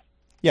going.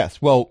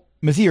 Yes, well,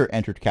 Mazir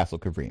entered Castle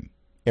Kavrim.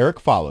 Eric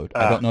followed.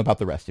 I Ah. don't know about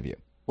the rest of you.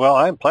 Well,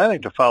 I'm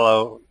planning to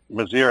follow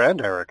Mazir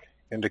and Eric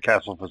into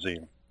Castle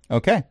Vazim.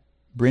 Okay.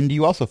 Bryn, do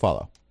you also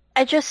follow?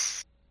 I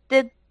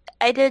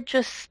did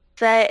just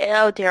say,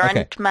 oh dear,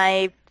 Okay. and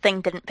my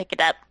thing didn't pick it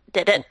up,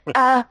 did it?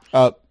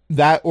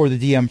 That or the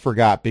DM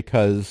forgot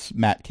because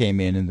Matt came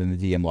in and then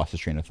the DM lost his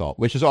train of thought,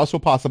 which is also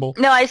possible.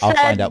 No, I I'll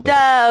find out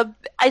later.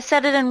 I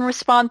said it in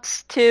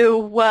response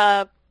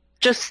to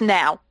just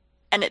now,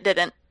 and it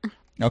didn't.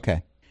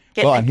 Okay.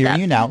 get Well, I'm picked hearing up.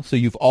 you now. So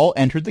you've all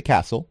entered the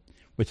castle,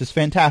 which is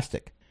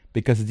fantastic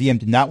because the DM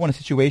did not want a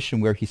situation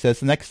where he says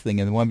the next thing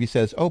and one of you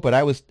says, "Oh, but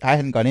I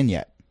hadn't gone in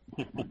yet."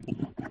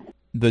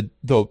 The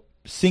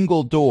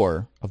single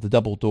door of the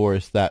double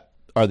doors that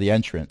are the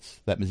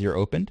entrance that Mazir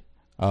opened.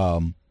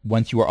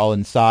 Once you are all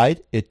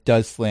inside, it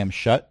does slam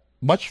shut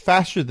much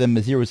faster than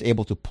Mazir was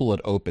able to pull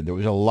it open. There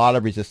was a lot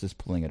of resistance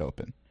pulling it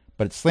open,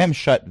 but it slammed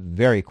shut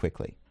very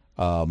quickly.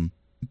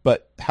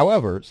 But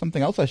however,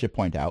 something else I should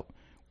point out,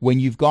 when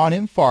you've gone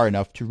in far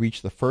enough to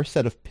reach the first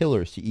set of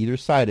pillars to either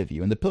side of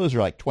you, and the pillars are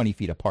like 20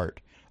 feet apart,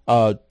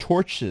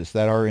 torches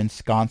that are in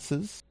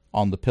sconces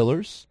on the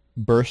pillars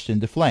burst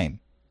into flame.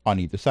 on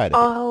either side of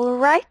it. All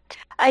right.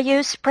 I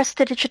use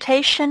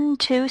prestidigitation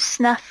to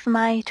snuff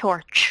my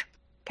torch.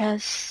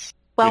 Because,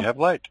 We well, have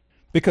light.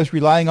 Because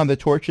relying on the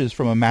torches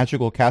from a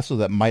magical castle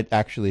that might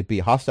actually be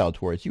hostile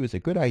towards you is a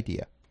good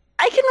idea.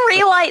 I can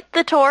relight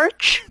the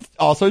torch.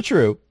 Also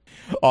true.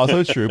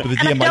 Also true, but the And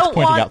I DM likes don't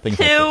pointing want out things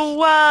like this.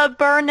 to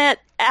burn it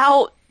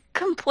out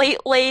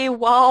completely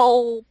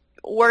while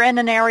we're in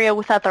an area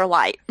with other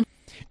light.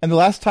 And the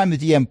last time the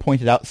DM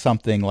pointed out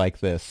something like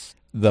this,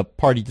 the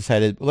party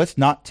decided, let's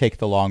not take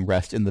the long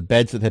rest in the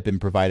beds that had been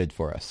provided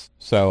for us.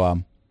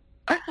 So,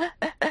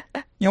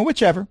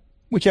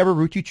 whichever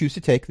route you choose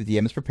to take, the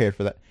DM is prepared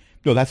for that.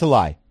 No, that's a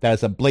lie. That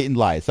is a blatant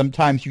lie.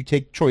 Sometimes you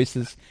take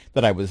choices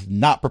that I was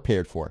not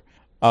prepared for.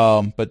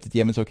 But the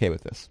DM is okay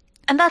with this.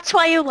 And that's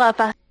why you love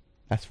us.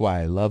 That's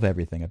why I love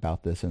everything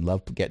about this and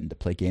love getting to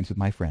play games with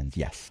my friends.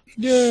 Yes.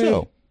 Yay.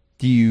 So,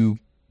 do you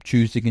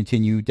choose to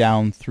continue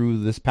down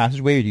through this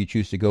passageway, or do you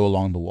choose to go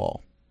along the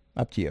wall?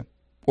 Up to you.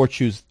 Or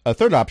choose a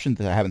third option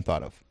that I haven't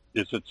thought of.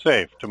 Is it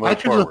safe to I move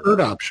choose a forward?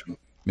 third option.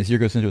 Monsieur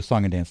goes into a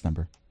song and dance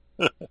number.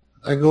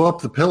 I go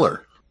up the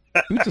pillar.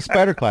 Boots of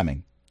spider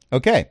climbing.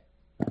 Okay.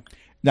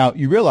 Now,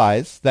 you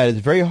realize that it's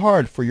very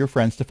hard for your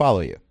friends to follow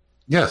you.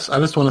 Yes, I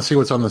just want to see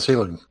what's on the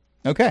ceiling.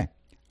 Okay.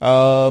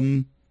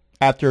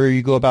 After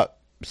you go about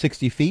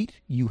 60 feet,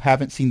 you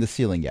haven't seen the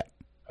ceiling yet.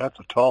 That's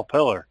a tall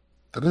pillar.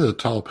 That is a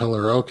tall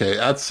pillar. Okay,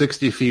 at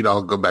 60 feet,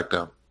 I'll go back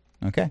down.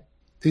 Okay.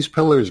 These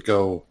pillars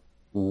go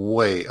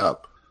way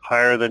up.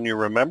 Higher than you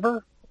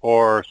remember,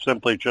 or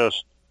simply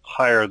just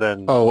higher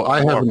than Oh,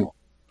 normal?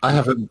 I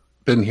haven't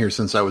been here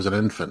since I was an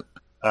infant.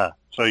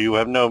 So you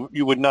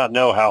would not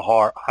know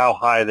how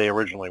high they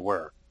originally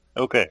were.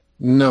 Okay,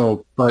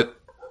 No, but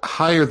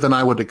higher than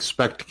I would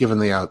expect given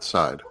the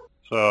outside.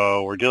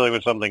 so we're dealing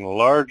with something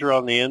larger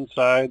on the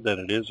inside than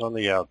it is on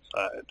the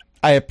outside.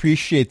 I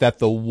appreciate that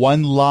the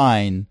one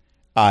line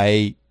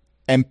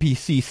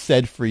NPC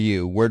said for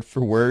you, word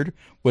for word,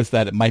 was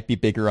that it might be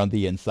bigger on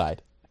the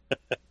inside.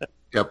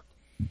 Yep.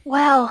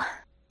 Well,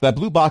 That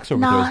blue box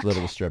over there is Not- a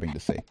little disturbing to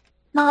see.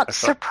 not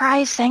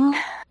surprising,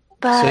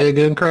 but Say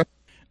again, Craig?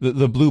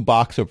 The blue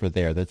box over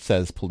there that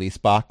says police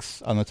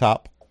box on the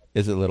top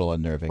is a little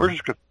unnerving. We're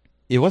just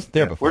It wasn't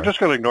there before. we're just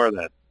going to ignore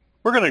that.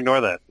 We're going to ignore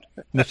that.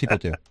 Most people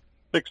do.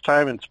 Fixed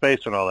time and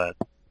space and all that.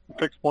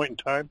 Fixed point in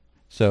time.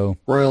 So,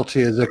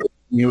 Royalty is a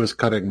continuous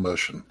cutting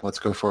motion. Let's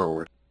go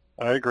forward.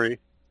 I agree.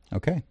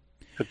 okay.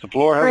 If the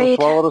floor hasn't Agreed.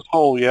 swallowed us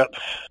whole yet.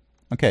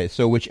 Okay,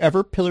 so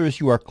whichever pillars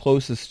you are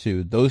closest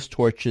to, those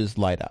torches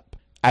light up.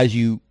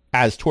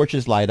 As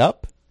torches light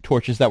up,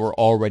 torches that were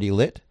already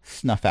lit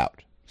snuff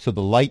out. So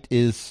the light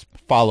is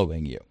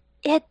following you.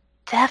 it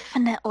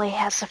definitely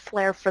has a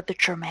flair for the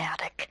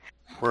dramatic.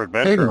 We're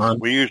adventurers. on.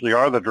 We usually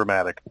are the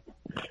dramatic.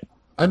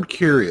 I'm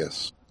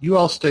curious. You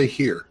all stay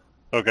here,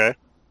 Okay.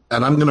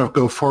 and I'm going to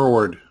go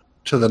forward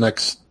to the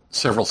next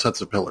several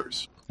sets of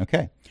pillars.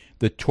 Okay.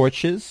 The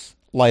torches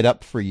light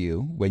up for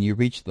you when you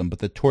reach them, but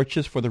the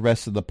torches for the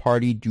rest of the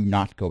party do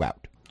not go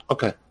out.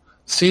 Okay.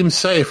 Seems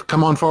safe.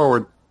 Come on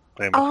forward.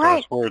 Famous All right.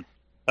 last word.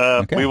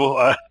 Okay. We will.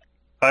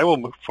 I will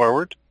move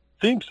forward.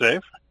 Seems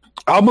safe.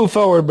 I'll move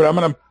forward, but I'm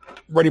going to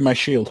ready my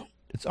shield.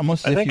 It's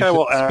almost I as if think you I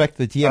will expect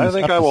the DM I is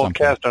think up I to will something.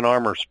 cast an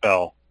armor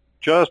spell,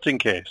 just in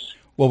case.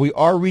 Well, we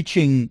are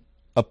reaching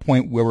a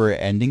point where we're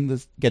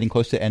getting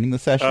close to ending the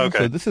session. Okay.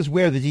 So this is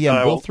where the DM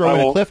I will will- throw I in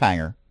a will-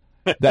 cliffhanger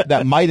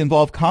that might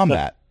involve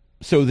combat.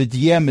 So the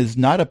DM is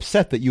not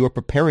upset that you are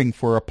preparing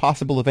for a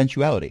possible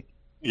eventuality.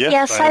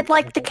 Yes, I- I'd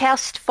like to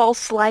cast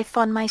False Life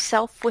on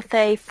myself with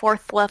a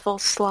 4th level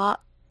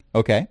slot.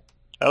 Okay.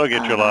 That'll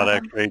get you a lot of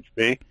extra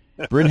HP.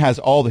 Bryn has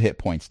all the hit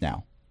points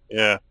now.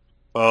 Yeah.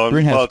 Well,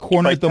 Bryn has by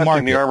cornered the casting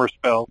market. the armor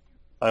spell,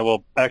 I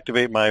will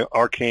activate my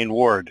arcane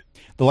ward.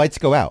 The lights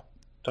go out.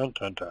 Dun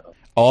dun dun.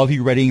 All of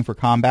you readying for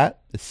combat,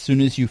 as soon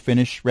as you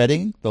finish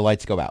readying, the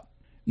lights go out.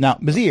 Now,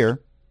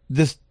 Mazir,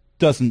 this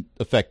doesn't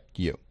affect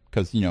you,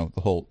 because, the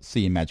whole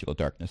sea and magical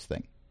darkness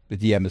thing. The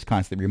DM is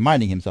constantly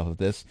reminding himself of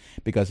this,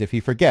 because if he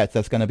forgets,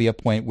 that's going to be a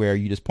point where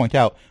you just point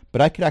out,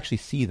 but I could actually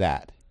see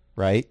that,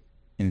 right?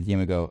 And the DM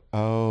would go,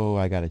 oh,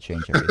 I got to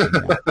change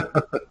everything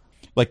now.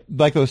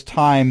 like those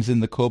times in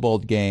the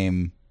Kobold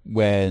game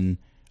when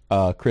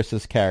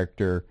Chris's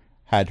character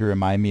had to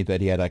remind me that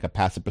he had like a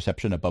passive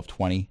perception above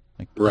 20.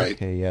 Like, Right.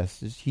 okay, yes,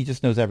 he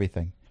just knows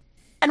everything.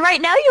 And right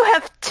now you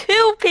have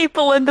 2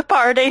 people in the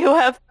party who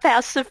have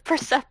passive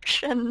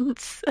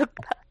perceptions.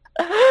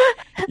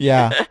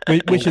 Yeah,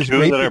 which is Two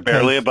great that are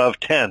barely because- above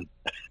 10.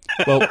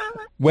 Well,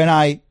 when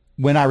I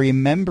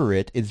remember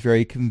it, it's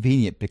very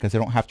convenient because I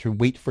don't have to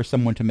wait for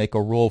someone to make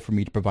a roll for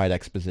me to provide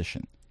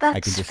exposition. That's I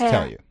can just fair.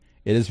 tell you.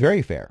 It is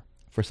very fair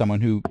for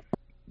someone who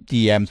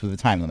DMs with a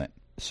time limit.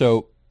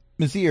 So,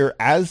 Mazir,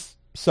 as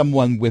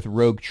someone with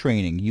rogue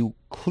training, you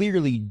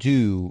clearly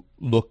do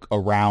look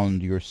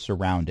around your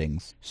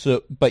surroundings.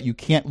 But you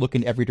can't look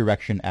in every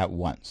direction at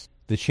once.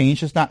 The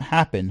change does not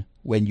happen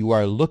when you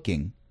are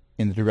looking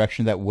in the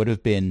direction that would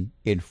have been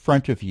in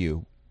front of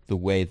you the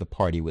way the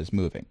party was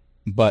moving.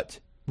 But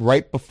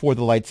right before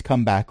the lights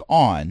come back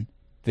on,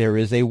 there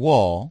is a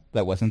wall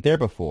that wasn't there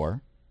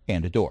before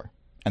and a door.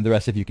 and the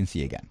rest of you can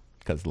see again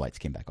because the lights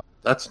came back on.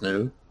 That's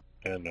new.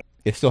 And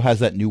It still has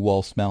that new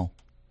wall smell.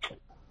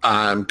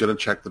 I'm going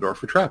to check the door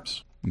for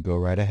traps. Go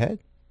right ahead.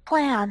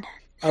 Plan.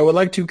 I would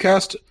like to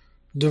cast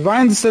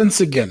Divine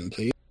Sense again,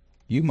 please.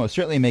 You most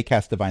certainly may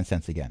cast Divine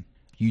Sense again.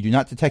 You do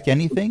not detect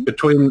anything?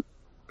 Between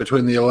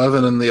the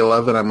 11 and the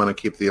 11, I'm going to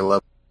keep the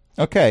 11.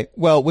 Okay,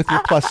 well, with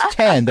your plus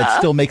 10, that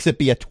still makes it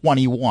be a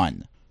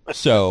 21.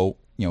 So,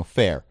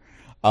 fair.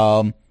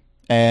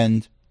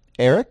 And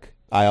Eric,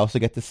 I also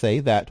get to say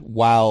that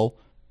while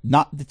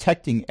not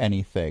detecting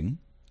anything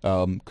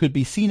could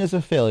be seen as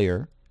a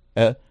failure,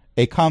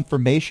 a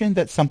confirmation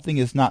that something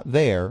is not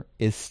there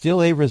is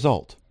still a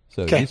result.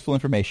 So useful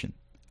information.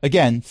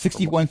 Again,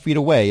 61 feet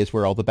away is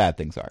where all the bad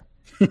things are.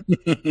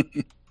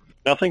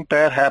 nothing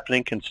bad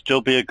happening can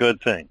still be a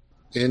good thing.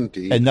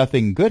 Indeed. And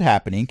nothing good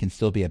happening can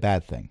still be a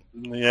bad thing.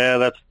 Yeah,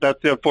 that's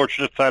the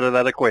unfortunate side of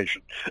that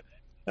equation.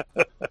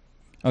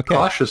 Okay.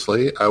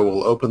 Cautiously, I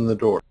will open the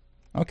door.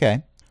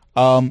 Okay.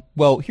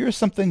 Well, here's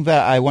something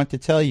that I want to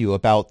tell you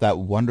about that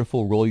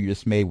wonderful roll you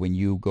just made when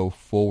you go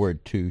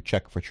forward to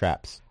check for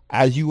traps.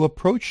 As you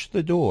approach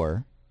the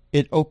door,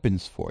 it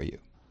opens for you.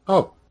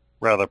 Oh,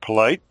 Rather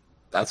polite.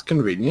 that's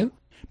convenient.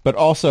 But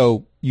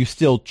also, you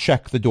still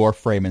check the door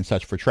frame and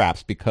such for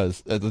traps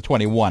because the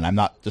 21, I'm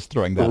not just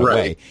throwing that Right.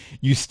 away.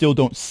 You still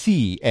don't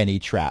see any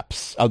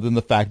traps other than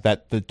the fact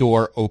that the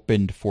door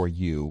opened for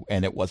you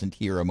and it wasn't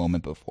here a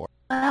moment before.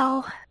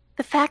 Well,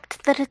 the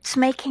fact that it's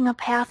making a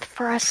path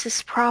for us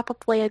is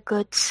probably a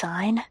good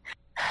sign.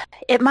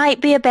 It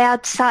might be a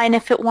bad sign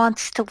if it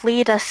wants to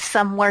lead us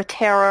somewhere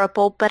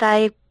terrible, but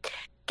I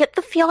get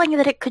the feeling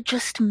that it could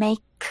just make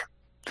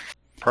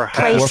Perhaps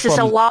places a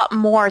from- lot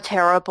more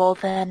terrible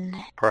than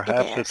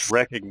perhaps it it's is.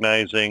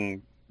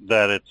 recognizing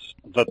that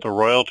the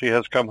royalty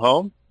has come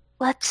home.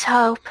 Let's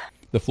hope.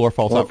 The floor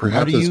falls Well, out from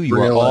perhaps under you. it's You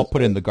are all real-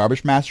 put in the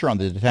garbage master on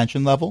the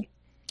detention level.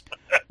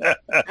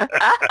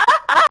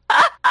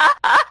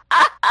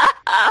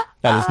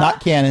 That is not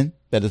canon.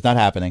 That is not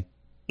happening.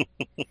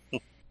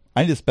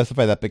 I need to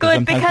specify that because Good,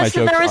 sometimes my because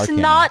jokes there are is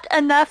canon. not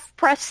enough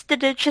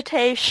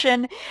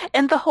prestidigitation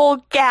in the whole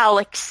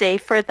galaxy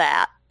for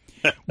that.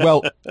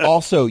 Well,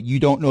 also, you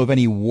don't know of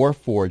any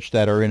Warforged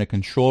that are in a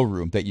control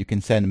room that you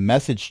can send a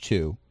message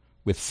to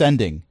with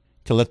sending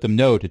to let them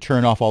know to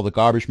turn off all the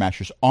garbage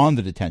masters on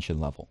the detention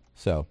level.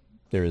 So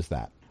there is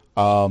that.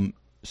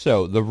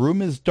 So the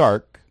room is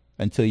dark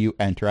until you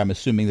enter. I'm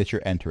assuming that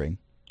you're entering.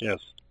 Yes.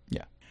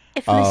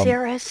 If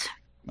Nazir is.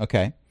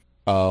 Okay.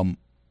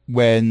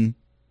 When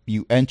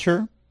you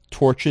enter,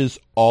 torches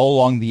all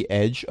along the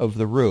edge of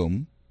the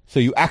room, so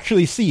you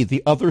actually see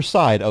the other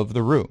side of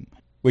the room,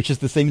 which is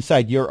the same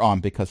side you're on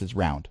because it's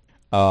round.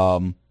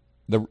 The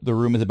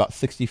room is about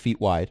 60 feet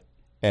wide,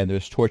 and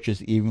there's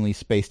torches evenly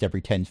spaced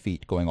every 10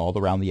 feet going all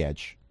around the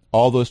edge.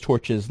 All those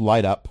torches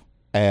light up,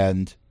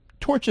 and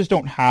torches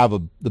don't have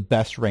the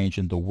best range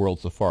in the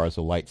world so far as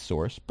a light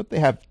source, but they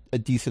have a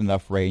decent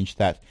enough range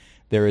that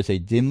there is a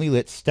dimly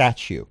lit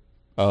statue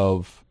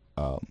of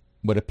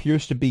what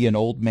appears to be an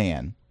old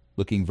man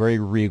looking very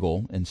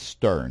regal and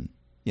stern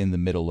in the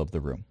middle of the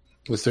room.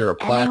 Is there a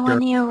plaque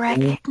Anyone you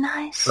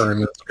recognize? or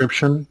an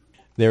inscription?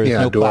 There is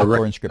no do I plaque or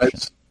recognize- inscription.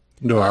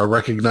 Do I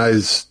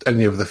recognize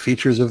any of the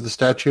features of the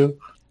statue?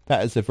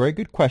 That is a very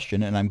good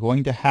question, and I'm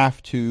going to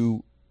have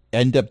to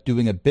end up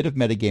doing a bit of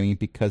metagaming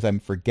because I'm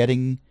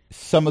forgetting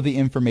some of the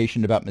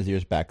information about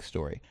Mazir's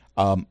backstory.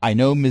 I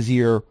know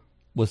Mazir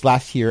was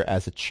last here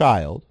as a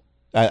child,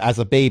 as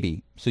a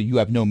baby, so you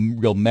have no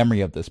real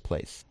memory of this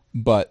place.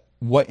 But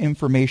what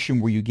information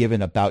were you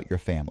given about your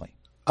family?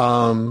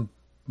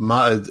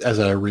 As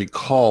I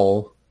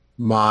recall,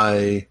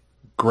 my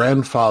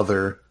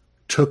grandfather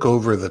took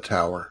over the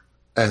tower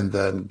and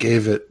then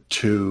gave it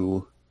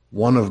to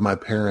one of my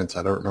parents.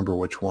 I don't remember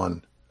which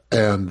one.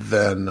 And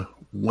then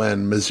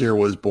when Mazir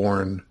was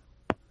born,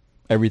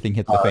 Everything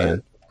hit the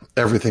fan.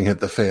 everything hit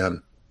the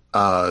fan.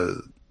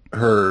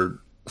 Her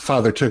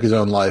father took his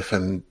own life,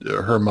 and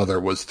her mother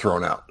was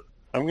thrown out.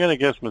 I'm going to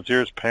guess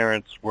Mazir's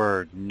parents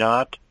were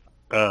not.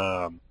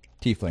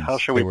 Tieflings. How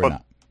shall They we were put-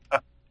 not.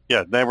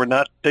 Yeah, they were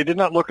not. They did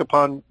not look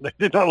upon. They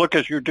did not look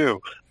as you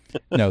do.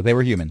 No, they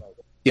were human.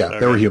 Yeah,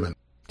 they were human.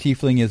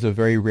 Tiefling is a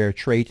very rare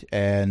trait,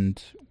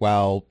 and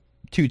while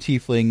two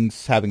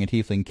tieflings having a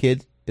tiefling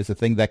kid is a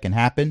thing that can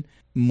happen,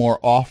 more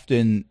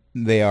often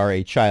they are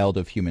a child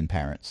of human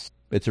parents.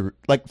 It's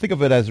think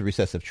of it as a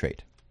recessive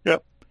trait.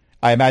 Yep.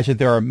 I imagine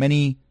there are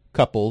many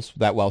couples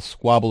that, while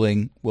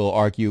squabbling, will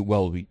argue,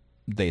 well,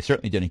 they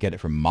certainly didn't get it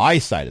from my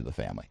side of the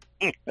family.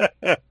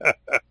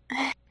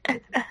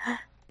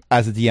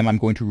 As a DM, I'm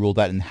going to rule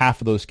that in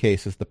half of those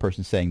cases, the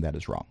person saying that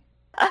is wrong.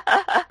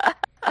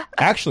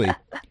 Actually,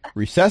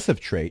 recessive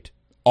trait,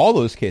 all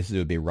those cases it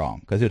would be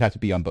wrong because it would have to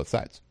be on both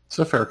sides. It's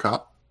a fair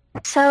cop.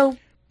 So,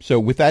 So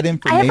with that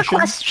information,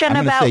 question I'm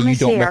going to about say you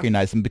don't Mazir.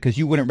 recognize them because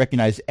you wouldn't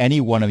recognize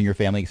anyone in your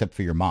family except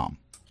for your mom.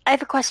 I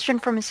have a question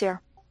for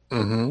Mazir.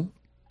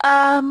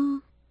 Mm-hmm.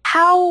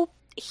 How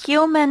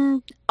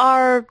human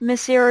are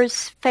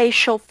Mazir's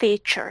facial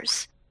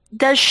features?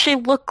 Does she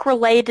look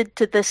related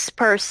to this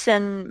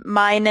person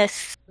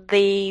minus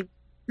the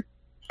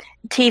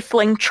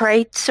tiefling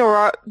traits,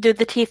 or do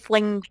the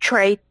tiefling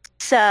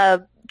traits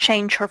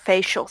change her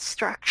facial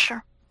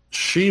structure?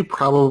 She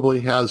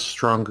probably has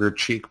stronger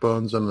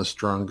cheekbones and a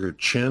stronger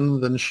chin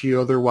than she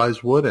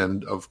otherwise would,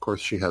 and of course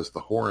she has the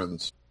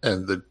horns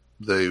and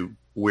the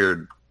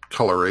weird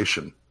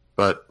coloration.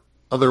 But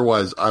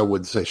otherwise, I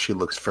would say she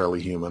looks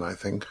fairly human, I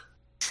think.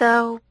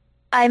 So,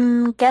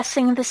 I'm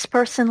guessing this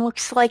person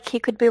looks like he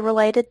could be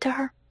related to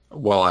her?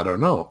 Well, I don't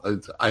know.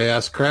 I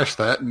asked Crash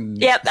that. And...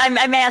 Yep,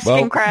 I'm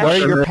asking Crash.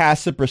 What are your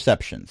passive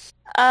perceptions?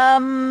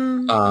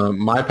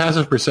 My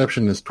passive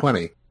perception is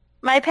 20.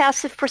 My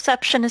passive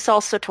perception is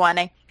also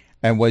 20.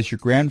 And was your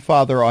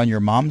grandfather on your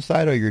mom's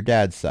side or your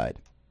dad's side?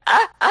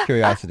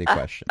 Curiosity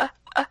question.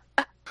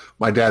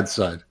 My dad's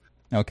side.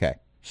 Okay.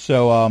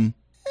 So,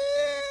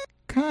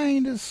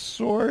 kind of,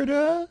 sort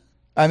of.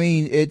 I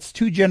mean, it's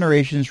 2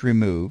 generations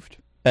removed,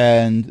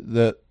 and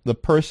the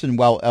person,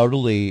 while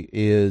elderly,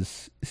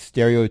 is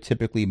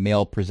stereotypically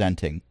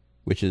male-presenting,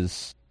 which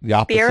is the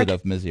opposite Beard?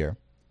 of Mizir.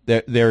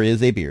 There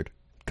is a beard.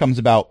 Comes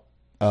about,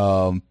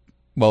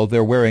 well,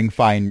 they're wearing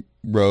fine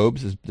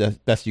robes, as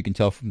best you can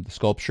tell from the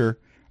sculpture.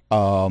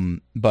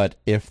 But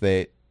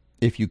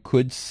if you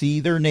could see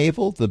their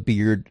navel,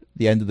 the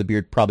end of the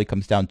beard probably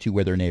comes down to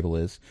where their navel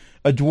is.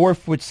 A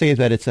dwarf would say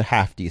that it's a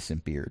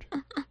half-decent beard.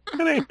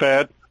 It ain't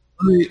bad.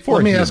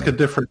 Let me ask a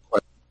different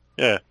question.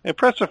 Yeah,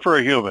 impressive for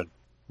a human.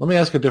 Let me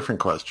ask a different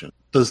question.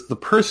 Does the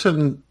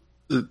person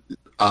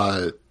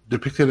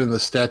depicted in the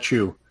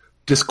statue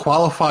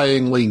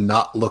disqualifyingly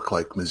not look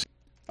like Mizir?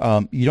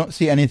 You don't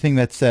see anything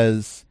that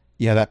says,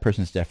 yeah, that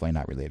person's definitely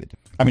not related.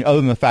 I mean, other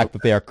than the fact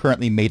that they are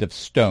currently made of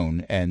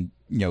stone, and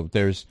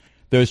there's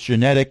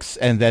genetics,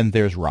 and then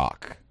there's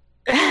rock.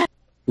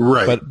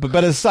 Right.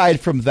 But aside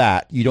from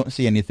that, you don't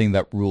see anything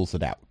that rules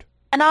it out.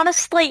 And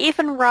honestly,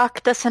 even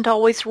rock doesn't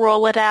always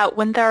rule it out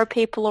when there are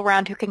people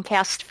around who can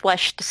cast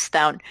flesh to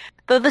stone.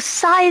 Though the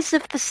size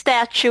of the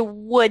statue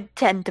would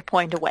tend to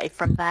point away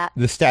from that.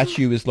 The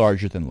statue is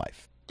larger than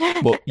life.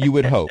 Well, you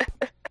would hope.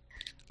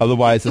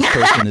 Otherwise, this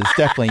person is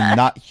definitely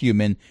not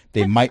human.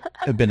 They might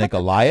have been a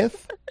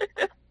Goliath.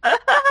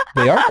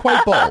 They are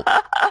quite bald.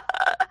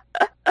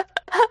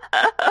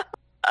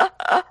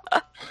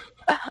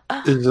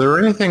 Is there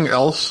anything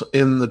else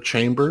in the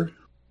chamber?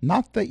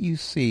 Not that you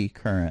see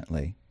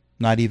currently.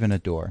 Not even a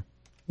door.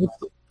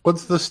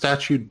 What's the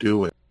statue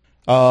doing?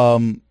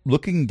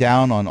 Looking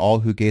down on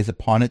all who gaze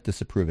upon it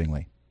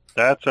disapprovingly.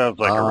 That sounds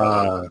like a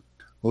relic.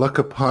 Look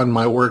upon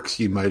my works,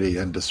 ye mighty,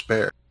 and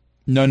despair.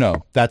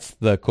 No, that's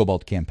the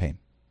Cobalt campaign.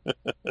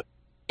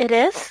 It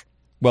is?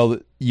 Well,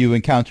 you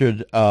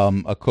encountered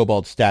a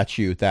Cobalt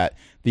statue that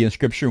the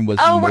inscription was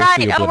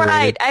mostly obliterated.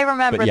 Right. I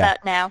remember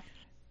that now.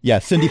 Yeah,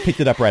 Cindy picked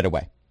it up right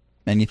away.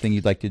 Anything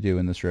you'd like to do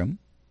in this room?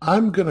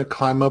 I'm going to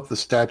climb up the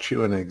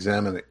statue and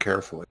examine it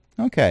carefully.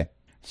 Okay.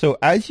 So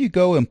as you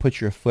go and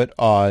put your foot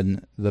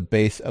on the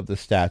base of the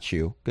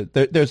statue,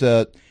 there's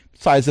a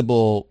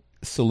sizable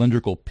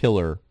cylindrical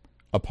pillar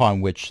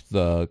upon which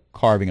the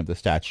carving of the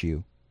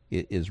statue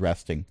is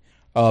resting.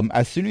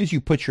 As soon as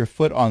you put your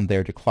foot on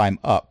there to climb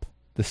up,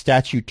 the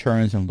statue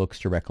turns and looks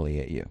directly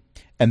at you.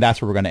 And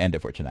that's where we're going to end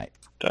it for tonight.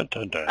 Dun,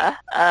 dun, dun.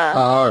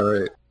 All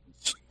right.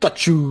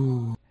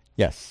 Statue.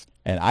 Yes.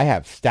 And I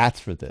have stats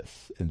for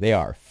this, and they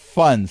are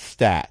fun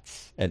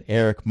stats. And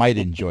Eric might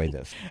enjoy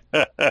this.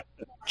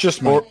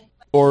 Just more.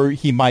 Or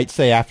he might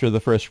say after the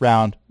first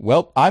round,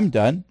 well, I'm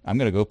done. I'm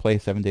going to go play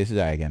 7 Days to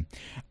Die again.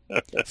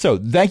 So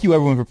thank you,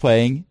 everyone, for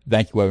playing.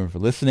 Thank you, everyone, for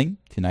listening.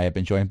 Tonight I've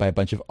been joined by a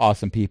bunch of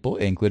awesome people,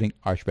 including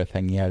Archbeth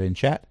hanging out in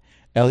chat,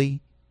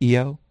 Ellie,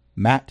 Eo,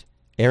 Matt,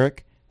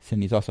 Eric.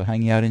 Cindy's also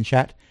hanging out in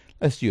chat.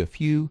 Let's do a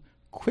few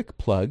quick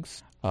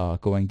plugs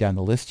going down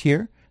the list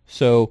here.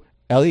 So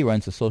Ellie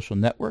runs a social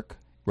network,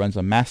 runs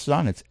on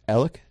Mastodon. It's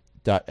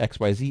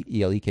elek.xyz,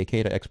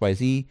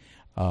 elekk.xyz.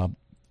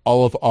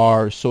 All of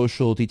our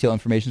social detail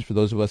information for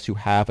those of us who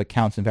have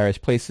accounts in various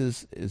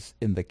places is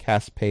in the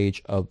cast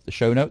page of the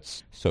show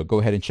notes. So go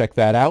ahead and check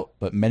that out.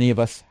 But many of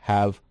us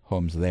have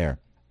homes there.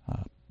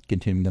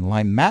 Continuing down the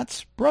line,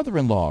 Matt's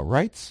brother-in-law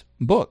writes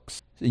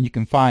books. And you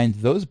can find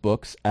those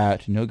books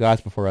at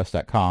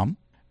nogodsbeforeus.com.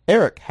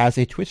 Eric has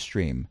a Twitch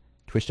stream,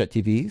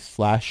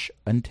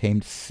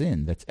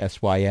 twitch.tv/untamedsin. That's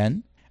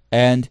SYN.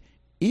 And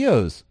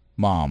Eo's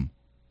mom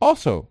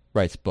also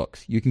writes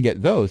books. You can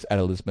get those at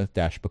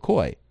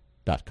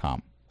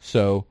elizabeth-mccoy.com.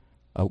 So,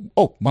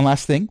 one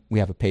last thing. We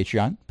have a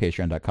Patreon,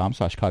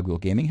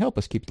 patreon.com/cogwheelgaming. Help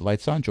us keep the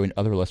lights on. Join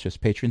other illustrious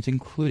patrons,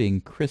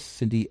 including Chris,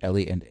 Cindy,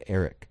 Ellie, and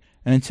Eric.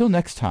 And until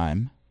next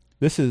time,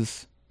 this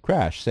is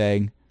Crash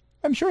saying,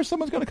 I'm sure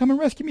someone's going to come and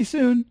rescue me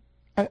soon.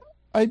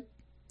 I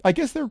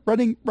guess they're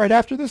running right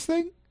after this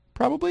thing?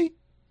 Probably?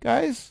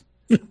 Guys?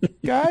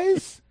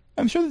 Guys?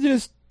 I'm sure they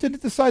just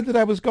didn't decide that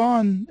I was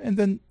gone and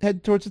then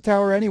head towards the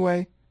tower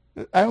anyway.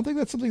 I don't think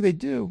that's something they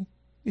do.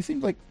 They seem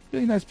like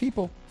really nice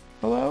people.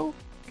 Hello?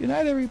 Good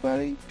night,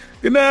 everybody.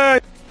 Good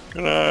night.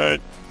 Good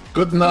night.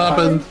 Good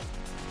night.